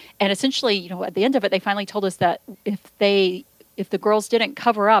 And essentially, at the end of it, they finally told us that if the girls didn't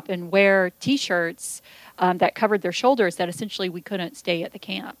cover up and wear T-shirts that covered their shoulders, that essentially we couldn't stay at the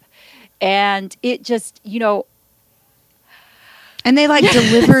camp. And it just, And they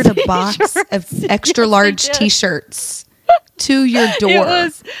delivered a box of extra large T-shirts to your door.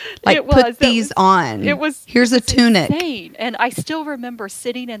 Put these on. Here's a tunic. Insane. And I still remember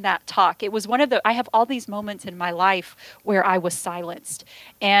sitting in that talk. It was I have all these moments in my life where I was silenced.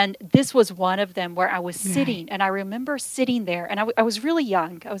 And this was one of them where I was sitting. And I remember sitting there. And I was really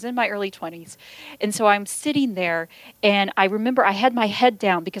young. I was in my early 20s. And so I'm sitting there. And I remember I had my head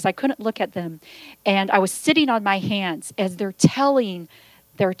down because I couldn't look at them. And I was sitting on my hands as they're telling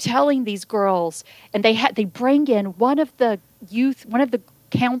They're telling these girls, and they bring in one of the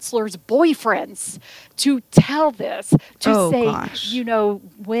counselor's boyfriends to tell this, to say, gosh.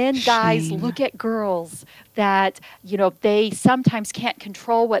 when guys Shame. look at girls, that, they sometimes can't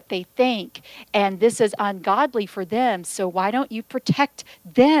control what they think, and this is ungodly for them. So why don't you protect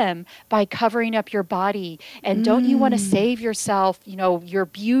them by covering up your body? And don't you want to save yourself, your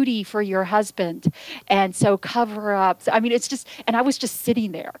beauty for your husband? And so cover up. I mean, it's just, and I was just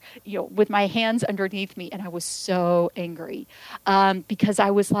sitting there, with my hands underneath me, and I was so angry because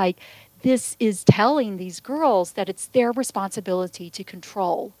I was like, this is telling these girls that it's their responsibility to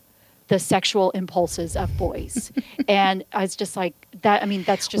control the sexual impulses of boys. And I was just like, that. I mean,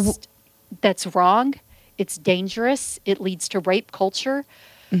 that's wrong. It's dangerous. It leads to rape culture.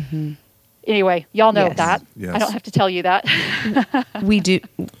 Mm-hmm. Anyway, y'all know that. Yes. I don't have to tell you that. We do.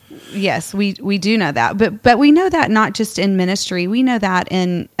 Yes, we do know that. But we know that not just in ministry. We know that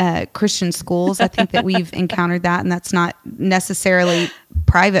in Christian schools. I think that we've encountered that, and that's not necessarily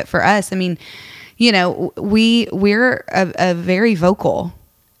private for us. I mean, we're a very vocal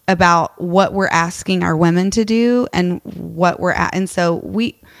about what we're asking our women to do and what we're at. And so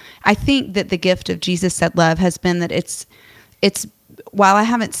I think that the gift of Jesus Said Love has been that it's while I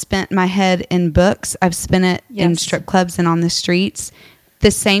haven't spent my head in books, I've spent it in strip clubs and on the streets.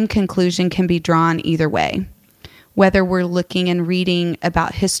 The same conclusion can be drawn either way, whether we're looking and reading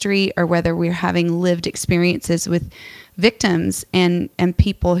about history or whether we're having lived experiences with victims and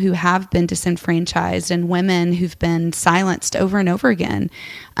people who have been disenfranchised and women who've been silenced over and over again.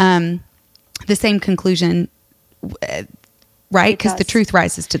 The same conclusion, right? Because the truth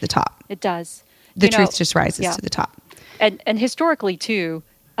rises to the top. It does. The truth just rises to the top. And historically, too,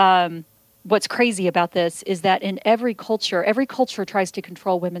 what's crazy about this is that in every culture tries to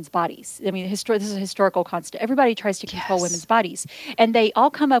control women's bodies. I mean, this is a historical constant. Everybody tries to control women's bodies. And they all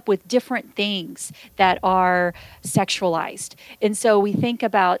come up with different things that are sexualized. And so we think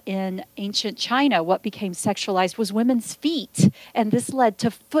about in ancient China, what became sexualized was women's feet. And this led to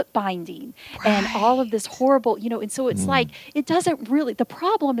foot binding and all of this horrible, and so it's like, it doesn't really, the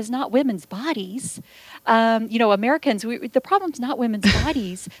problem is not women's bodies. Americans, the problem's not women's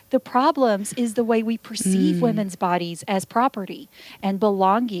bodies. The problem is the way we perceive women's bodies as property and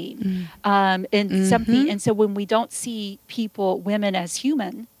belonging, and something. And so when we don't see women as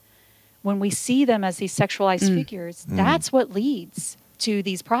human, when we see them as these sexualized figures, that's what leads to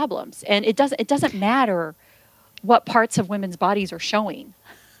these problems. And it doesn't matter what parts of women's bodies are showing.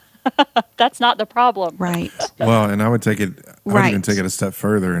 That's not the problem. Right. Well, and I would even take it a step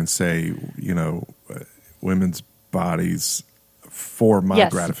further and say, women's bodies for my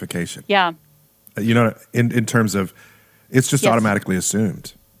gratification. Yeah. In terms of, it's just automatically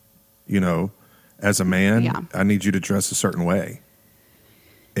assumed, as a man, I need you to dress a certain way.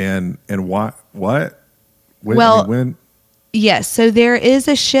 And what? When? Yes. So there is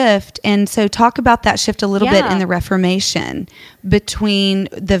a shift. And so talk about that shift a little bit in the Reformation between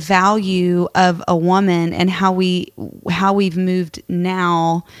the value of a woman and how we've moved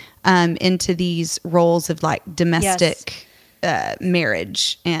now into these roles of like domestic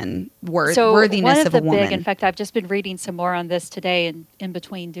marriage and worthiness of a woman. In fact, I've just been reading some more on this today and in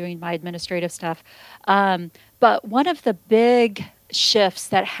between doing my administrative stuff. But one of the big shifts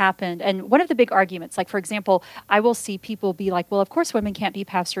that happened, and one of the big arguments, like for example, I will see people be like, well, of course women can't be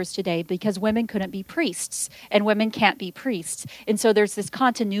pastors today because women couldn't be priests and women can't be priests. And so there's this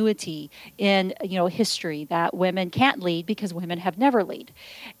continuity in, history that women can't lead because women have never led.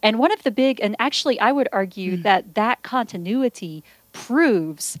 And one of the big, and actually I would argue that continuity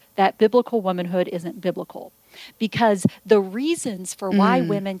proves that biblical womanhood isn't biblical. Because the reasons for why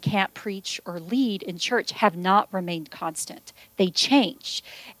women can't preach or lead in church have not remained constant. They change.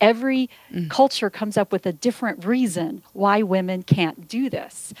 Every culture comes up with a different reason why women can't do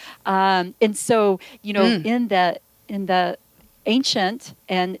this. And so, in the ancient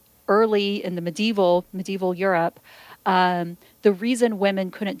and early in the medieval Europe, the reason women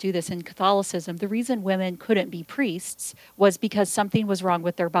couldn't do this in Catholicism, the reason women couldn't be priests was because something was wrong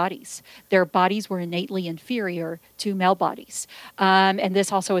with their bodies. Their bodies were innately inferior to male bodies. And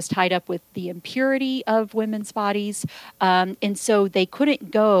this also is tied up with the impurity of women's bodies. And so they couldn't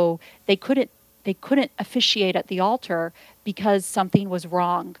officiate at the altar because something was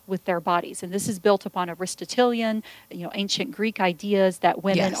wrong with their bodies. And this is built upon Aristotelian, ancient Greek ideas that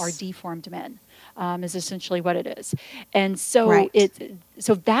women are deformed men. Is essentially what it is. And so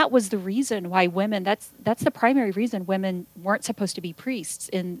so that was the reason why women, that's the primary reason women weren't supposed to be priests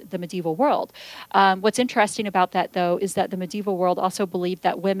in the medieval world. What's interesting about that, though, is that the medieval world also believed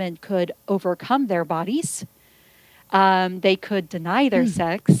that women could overcome their bodies They could deny their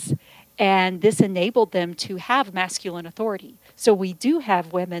sex, and this enabled them to have masculine authority. So we do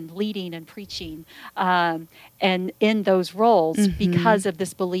have women leading and preaching and in those roles because of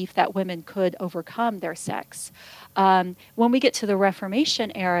this belief that women could overcome their sex. When we get to the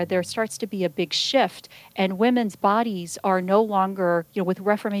Reformation era, there starts to be a big shift, and women's bodies are no longer, with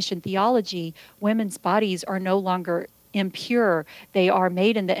Reformation theology, women's bodies are no longer impure. They are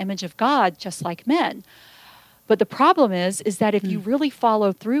made in the image of God, just like men. But the problem is that if you really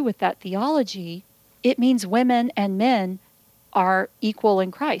follow through with that theology, it means women and men are equal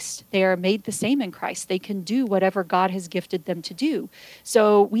in Christ. They are made the same in Christ. They can do whatever God has gifted them to do.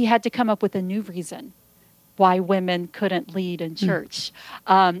 So we had to come up with a new reason why women couldn't lead in church.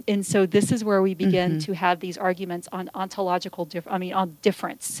 And so this is where we begin to have these arguments on on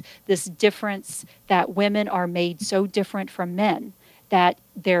difference. This difference that women are made so different from men, that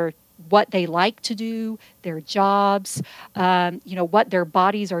they're what they like to do, their jobs, what their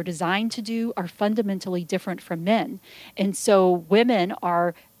bodies are designed to do are fundamentally different from men. And so women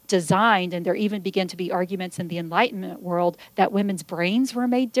are designed, and there even begin to be arguments in the Enlightenment world that women's brains were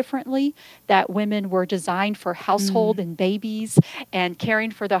made differently, that women were designed for household and babies and caring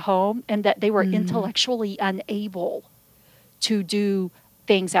for the home, and that they were intellectually unable to do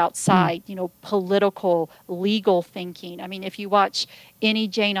things outside, political, legal thinking. I mean, if you watch any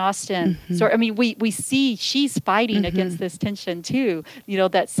Jane Austen, we see she's fighting against this tension too,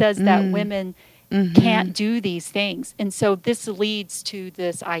 that says that women can't do these things. And so this leads to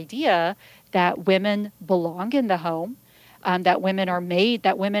this idea that women belong in the home, that women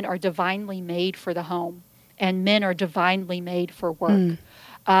are divinely made for the home, and men are divinely made for work.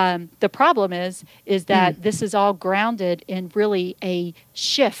 The problem is that this is all grounded in really a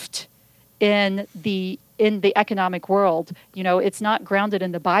shift in the economic world. It's not grounded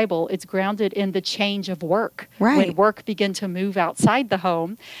in the Bible. It's grounded in the change of work. Right. When work began to move outside the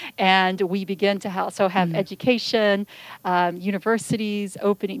home, and we begin to also have education, universities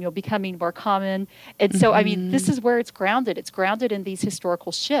opening, becoming more common. And so, this is where it's grounded. It's grounded in these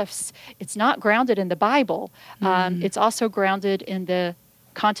historical shifts. It's not grounded in the Bible. It's also grounded in the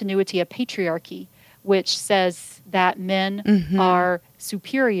continuity of patriarchy, which says that men are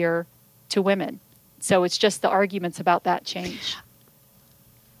superior to women. So it's just the arguments about that change.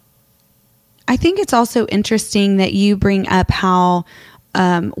 I think it's also interesting that you bring up how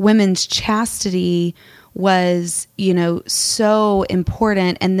women's chastity was, so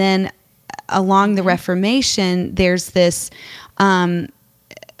important. And then along the Reformation, there's this, women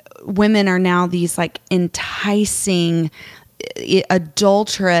are now these like enticing,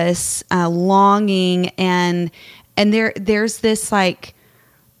 adulterous, longing, and there's this like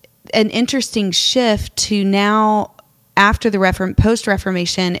an interesting shift to now after the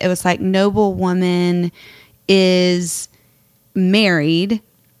post-Reformation. It was like noble woman is married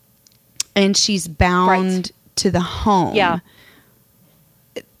and she's bound to the home. Yeah.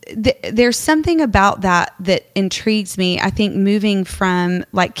 There's something about that intrigues me. I think moving from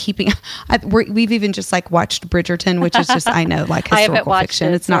like we've even just like watched Bridgerton, which is just, I know, like historical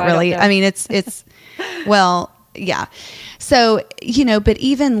fiction. It's not really, it's well, yeah. So, but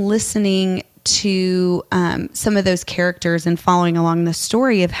even listening to some of those characters and following along the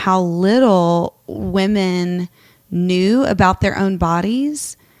story of how little women knew about their own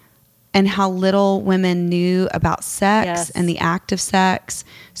bodies and how little women knew about sex and the act of sex.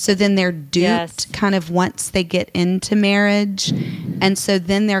 So then they're duped kind of once they get into marriage. And so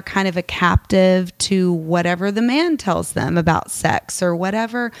then they're kind of a captive to whatever the man tells them about sex or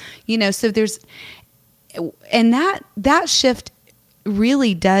whatever, so there's, and that shift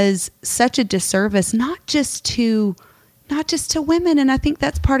really does such a disservice, not just to women. And I think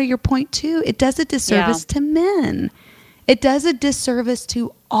that's part of your point too. It does a disservice to men. It does a disservice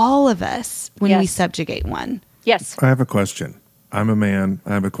to all of us when we subjugate one. Yes. I have a question. I'm a man.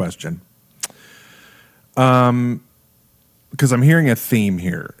 I have a question. Because I'm hearing a theme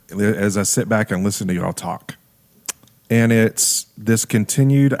here as I sit back and listen to you all talk. And it's this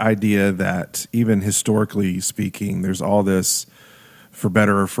continued idea that even historically speaking, there's all this, for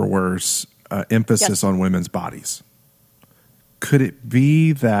better or for worse, emphasis on women's bodies. Could it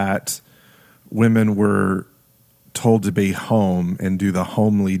be that women were told to be home and do the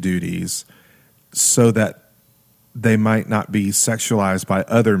homely duties so that they might not be sexualized by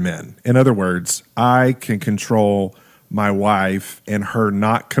other men? In other words, I can control my wife and her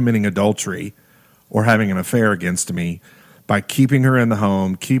not committing adultery or having an affair against me by keeping her in the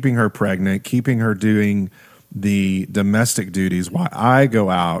home, keeping her pregnant, keeping her doing the domestic duties while I go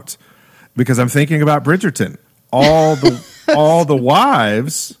out. Because I'm thinking about Bridgerton. All the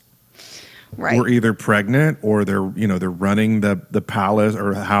wives Right. were either pregnant or they're running the palace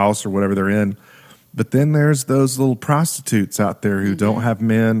or the house or whatever they're in. But then there's those little prostitutes out there who don't have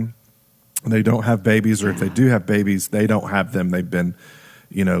men, they don't have babies, or if they do have babies, they don't have them. They've been,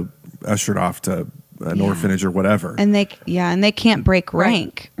 ushered off to an orphanage or whatever. And they can't break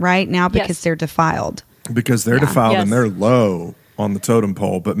rank right now because they're defiled. Because they're defiled and they're low on the totem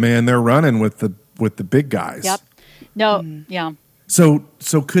pole. But man, they're running with the big guys. Yep. No. Yeah. So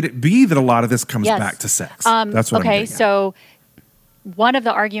could it be that a lot of this comes back to sex? That's what I'm getting at. So one of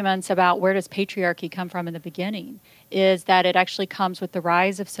the arguments about where does patriarchy come from in the beginning is that it actually comes with the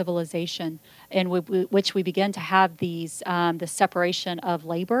rise of civilization, in which we begin to have these the separation of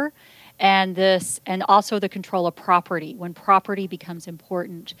labor and also the control of property, when property becomes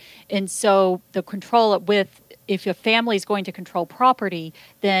important. And so the control if a family is going to control property,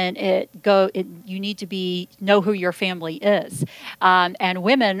 then you need to know who your family is. And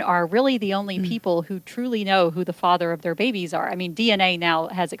women are really the only people who truly know who the father of their babies are. I mean, DNA now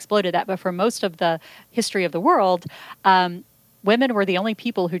has exploded that, but for most of the history of the world, women were the only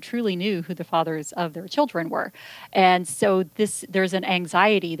people who truly knew who the fathers of their children were. And so there's an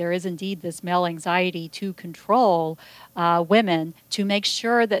anxiety. There is indeed this male anxiety to control women, to make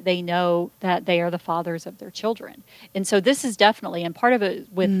sure that they know that they are the fathers of their children. And so this is definitely, and part of it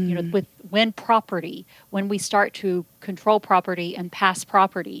with when we start to control property and pass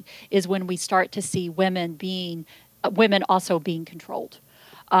property, is when we start to see women also being controlled.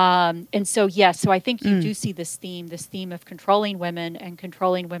 And so, so I think you do see this theme of controlling women and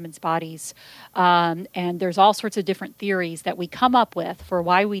controlling women's bodies. And there's all sorts of different theories that we come up with for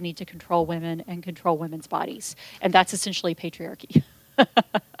why we need to control women and control women's bodies. And that's essentially patriarchy.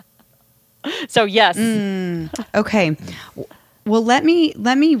 So, yes. Okay. Well, let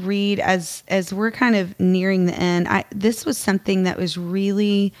me read as we're kind of nearing the end. This was something that was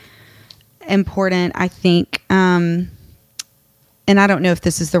really important, I think. And I don't know if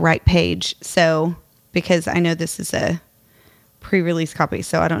this is the right page, because I know this is a pre-release copy,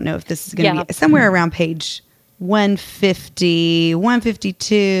 so I don't know if this is going to be somewhere around page 150,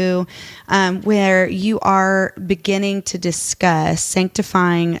 152, where you are beginning to discuss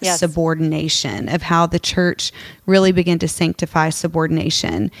sanctifying subordination, of how the church really began to sanctify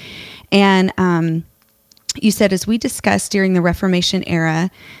subordination. And you said, as we discussed during the Reformation era,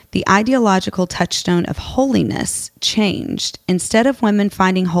 the ideological touchstone of holiness changed. Instead of women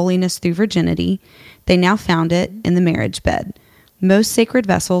finding holiness through virginity, they now found it in the marriage bed. Most sacred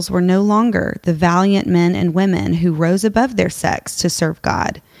vessels were no longer the valiant men and women who rose above their sex to serve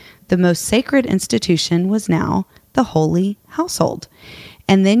God. The most sacred institution was now the holy household.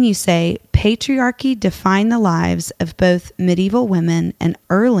 And then you say, patriarchy defined the lives of both medieval women and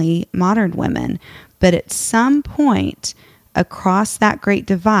early modern women. But at some point across that great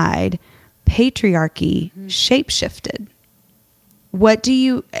divide, patriarchy shape-shifted. What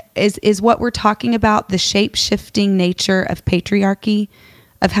is what we're talking about, the shape-shifting nature of patriarchy,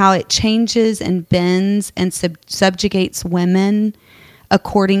 of how it changes and bends and subjugates women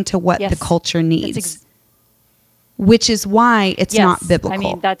according to what the culture needs, which is why it's not biblical. I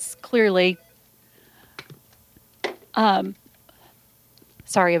mean, that's clearly...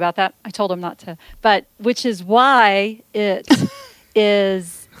 Sorry about that. I told him not to. But which is why it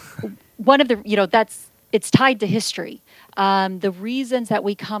is one of the, it's tied to history. The reasons that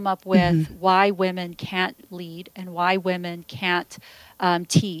we come up with why women can't lead and why women can't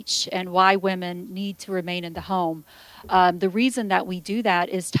teach and why women need to remain in the home. The reason that we do that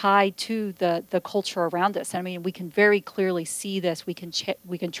is tied to the culture around us. I mean, we can very clearly see this. We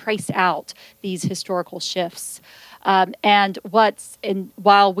can trace out these historical shifts. And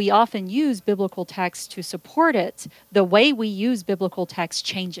while we often use biblical text to support it, the way we use biblical text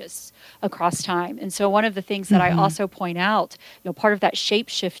changes across time. And so one of the things that I also point out, part of that shape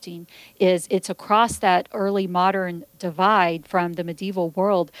shifting is it's across that early modern divide from the medieval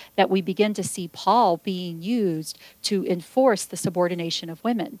world that we begin to see Paul being used to enforce the subordination of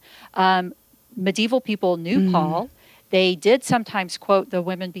women. Medieval people knew Paul. They did sometimes quote the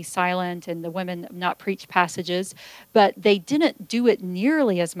women be silent and the women not preach passages, but they didn't do it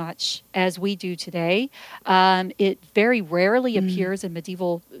nearly as much as we do today. It very rarely appears in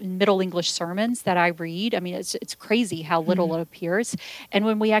Middle English sermons that I read. I mean, it's crazy how little it appears. And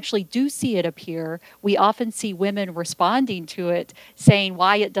when we actually do see it appear, we often see women responding to it, saying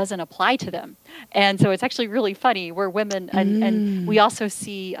why it doesn't apply to them. And so it's actually really funny where women, and we also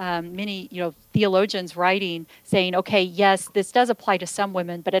see many, theologians writing saying, okay, yes, this does apply to some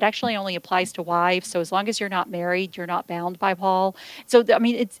women, but it actually only applies to wives. So as long as you're not married, you're not bound by Paul. So, I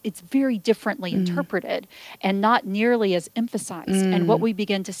mean, it's very differently interpreted and not nearly as emphasized. And what we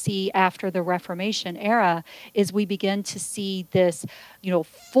begin to see after the Reformation era is we begin to see this,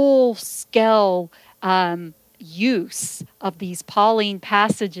 full scale use of these Pauline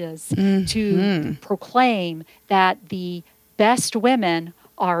passages to proclaim that the best women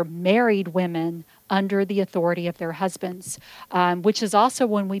are married women under the authority of their husbands, which is also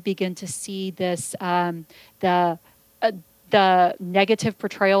when we begin to see this the negative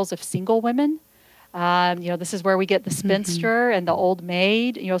portrayals of single women. This is where we get the spinster and the old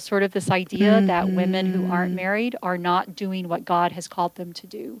maid, sort of this idea that women who aren't married are not doing what God has called them to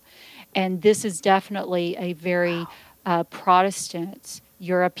do. And this is definitely a very Protestant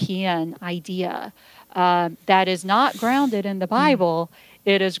European idea that is not grounded in the Bible.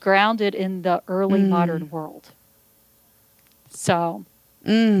 It is grounded in the early modern world. So.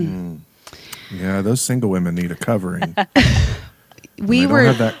 Yeah, those single women need a covering. We don't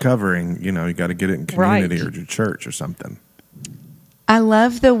have that covering, you got to get it in community or your church or something. I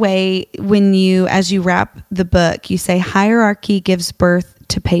love the way when as you wrap the book, you say hierarchy gives birth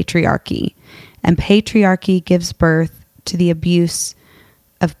to patriarchy, and patriarchy gives birth to the abuse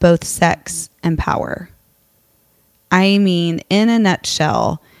of both sex and power. I mean, in a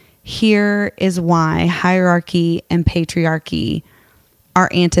nutshell, here is why hierarchy and patriarchy are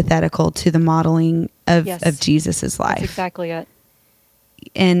antithetical to the modeling of Jesus's life. That's exactly it.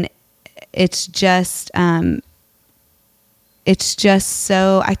 And it's just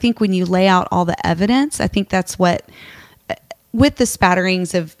so, I think when you lay out all the evidence, I think that's what, with the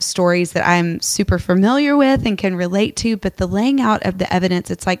spatterings of stories that I'm super familiar with and can relate to, but the laying out of the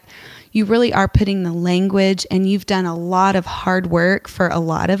evidence, it's like you really are putting the language, and you've done a lot of hard work for a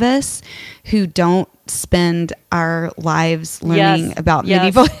lot of us who don't spend our lives learning about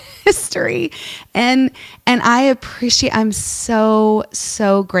medieval history. And I'm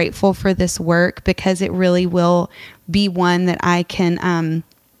so grateful for this work, because it really will be one that I can,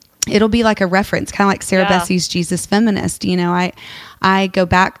 it'll be like a reference, kind of like Sarah Bessey's Jesus Feminist. I go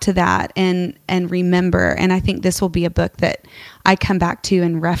back to that and remember, and I think this will be a book that I come back to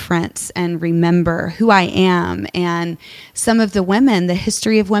and reference and remember who I am, and some of the women, the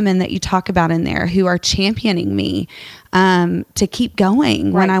history of women that you talk about in there who are championing me to keep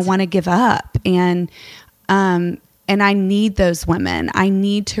going when I want to give up. And I need those women. I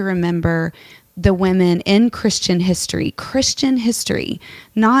need to remember the women in Christian history,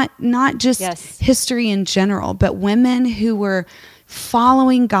 not just history in general, but women who were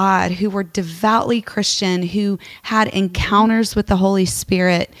following God, who were devoutly Christian, who had encounters with the Holy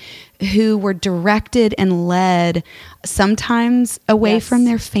Spirit, who were directed and led sometimes away from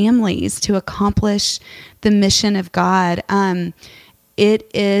their families to accomplish the mission of God.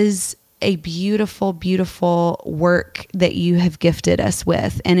 It is a beautiful, beautiful work that you have gifted us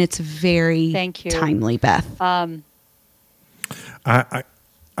with, and it's very timely, Beth. I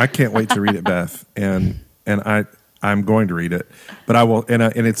can't wait to read it, Beth, and I'm going to read it, but I will, and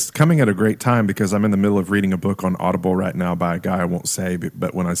it's coming at a great time, because I'm in the middle of reading a book on Audible right now by a guy I won't say,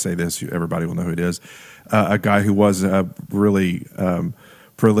 but when I say this, everybody will know who it is. A guy who was a really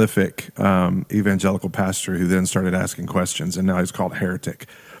prolific evangelical pastor who then started asking questions, and now he's called Heretic.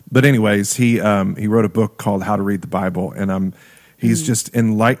 But anyways, he wrote a book called How to Read the Bible, and he's just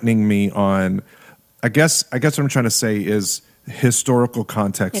enlightening me on, I guess what I'm trying to say is historical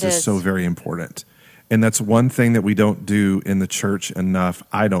context is so very important. And that's one thing that we don't do in the church enough.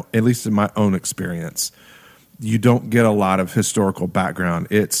 I don't, at least in my own experience. You don't get a lot of historical background.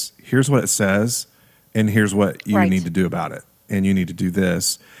 It's, here's what it says, and here's what you need to do about it. And you need to do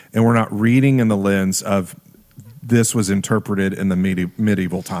this. And we're not reading in the lens of this was interpreted in the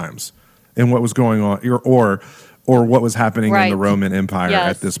medieval times and what was going on, or what was happening in the Roman Empire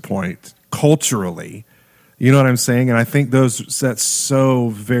at this point culturally. You know what I'm saying? And I think that's so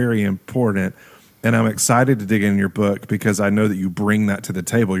very important. And I'm excited to dig in your book, because I know that you bring that to the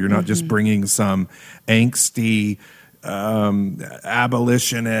table. You're not just bringing some angsty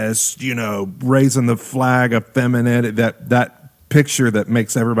abolitionist, raising the flag of feminine, that picture that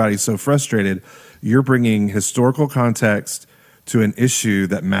makes everybody so frustrated. You're bringing historical context to an issue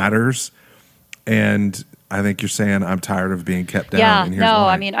that matters. And I think you're saying, I'm tired of being kept down. And here's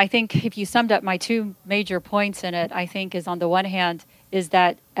why. I mean, I think if you summed up my two major points in it, I think is, on the one hand, is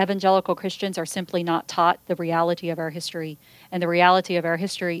that evangelical Christians are simply not taught the reality of our history. And the reality of our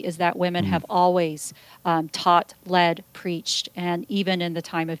history is that women have always taught, led, preached, and even in the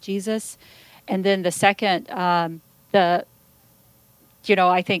time of Jesus. And then the second, I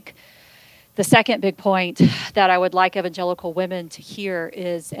think The second big point that I would like evangelical women to hear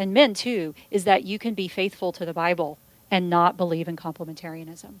is, and men too, is that you can be faithful to the Bible and not believe in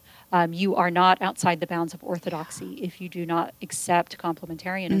complementarianism. You are not outside the bounds of orthodoxy if you do not accept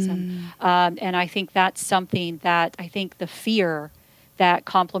complementarianism. And I think that's something that I think the fear that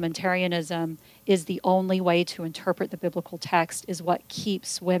complementarianism is the only way to interpret the biblical text is what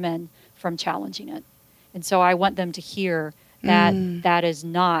keeps women from challenging it. And so I want them to hear that that is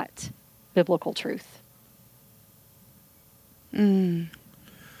not biblical truth.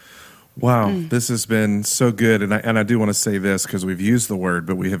 Wow, this has been so good, and I do want to say this because we've used the word,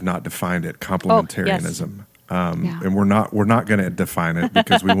 but we have not defined it. Complementarianism, and we're not going to define it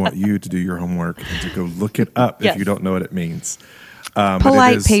because we want you to do your homework and to go look it up if you don't know what it means.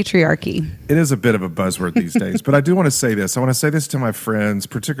 Polite patriarchy. It is a bit of a buzzword these days, but I do want to say this. I want to say this to my friends,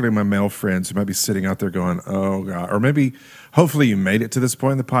 particularly my male friends who might be sitting out there going, "Oh God," or maybe, hopefully, you made it to this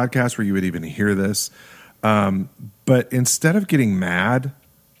point in the podcast where you would even hear this. But instead of getting mad.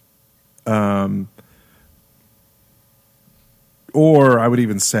 Or I would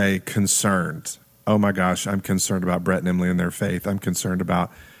even say concerned. Oh my gosh, I'm concerned about Brett and Emily and their faith. I'm concerned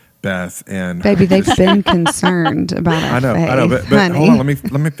about Beth and baby. They've been concerned about our faith. I know, but hold on. Let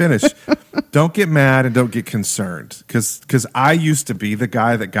me finish. Don't get mad and don't get concerned, because I used to be the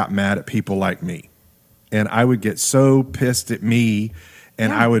guy that got mad at people like me, and I would get so pissed at me.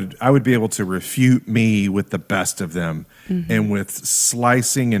 And I would be able to refute me with the best of them, and with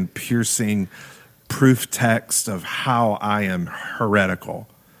slicing and piercing proof text of how I am heretical.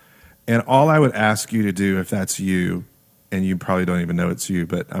 And all I would ask you to do, if that's you, and you probably don't even know it's you,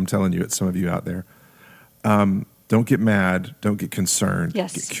 but I'm telling you, it's some of you out there. Don't get mad. Don't get concerned.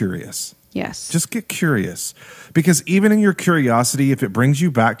 Yes. Get curious. Yes. Just get curious. Because even in your curiosity, if it brings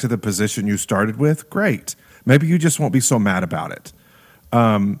you back to the position you started with, great. Maybe you just won't be so mad about it.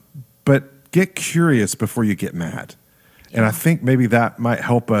 But get curious before you get mad. And I think maybe that might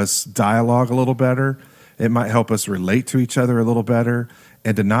help us dialogue a little better. It might help us relate to each other a little better,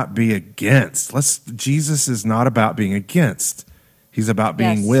 and to not be against. Jesus is not about being against. He's about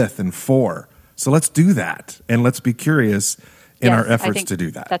being with and for. So let's do that, and let's be curious in our efforts to do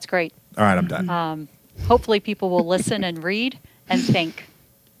that. That's great. All right, I'm done. Hopefully people will listen and read and think.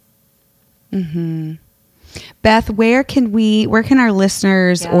 Beth, where can our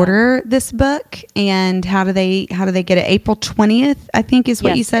listeners order this book, and how do they get it? April 20th, I think, is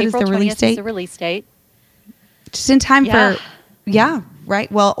what you said April is the release 20th date. Is the release date. Just in time for right.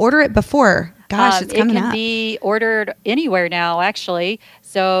 Well, order it before. Gosh, it's coming up. It can be ordered anywhere now, actually.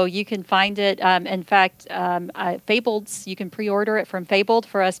 So you can find it. In fact, Fableds, you can pre-order it from Fabled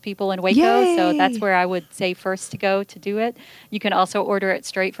for us people in Waco. Yay. So that's where I would say first to go to do it. You can also order it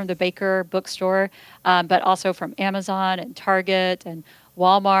straight from the Baker bookstore, but also from Amazon and Target and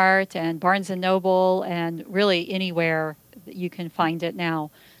Walmart and Barnes & Noble, and really anywhere that you can find it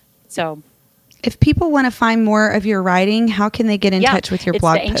now. So if people want to find more of your writing, how can they get in touch with your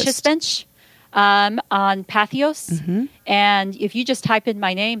blog post? It's the Anxious Bench. On Patheos, and if you just type in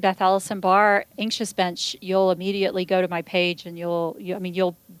my name, Beth Allison Barr, Anxious Bench, you'll immediately go to my page, and you'll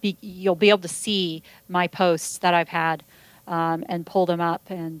be able to see my posts that I've had, and pull them up.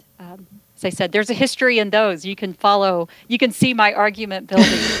 And as I said, there's a history in those. You can see my argument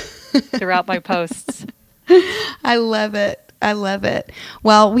building throughout my posts. I love it.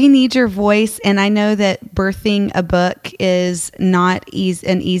 Well, we need your voice, and I know that birthing a book is not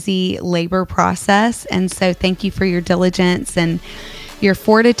an easy labor process, and so thank you for your diligence and your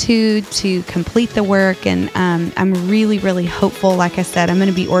fortitude to complete the work, and I'm really, really hopeful. Like I said, I'm going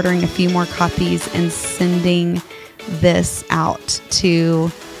to be ordering a few more copies and sending this out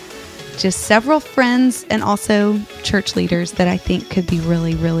to just several friends and also church leaders that I think could be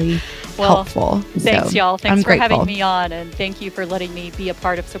really, really helpful. Thanks, y'all. Thanks I'm for grateful. having me on, and thank you for letting me be a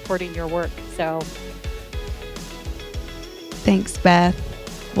part of supporting your work. So, thanks, Beth.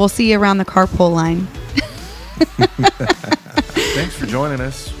 We'll see you around the carpool line. Thanks for joining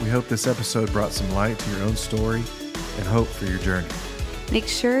us. We hope this episode brought some light to your own story and hope for your journey. Make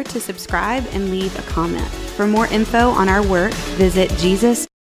sure to subscribe and leave a comment. For more info on our work, visit Jesus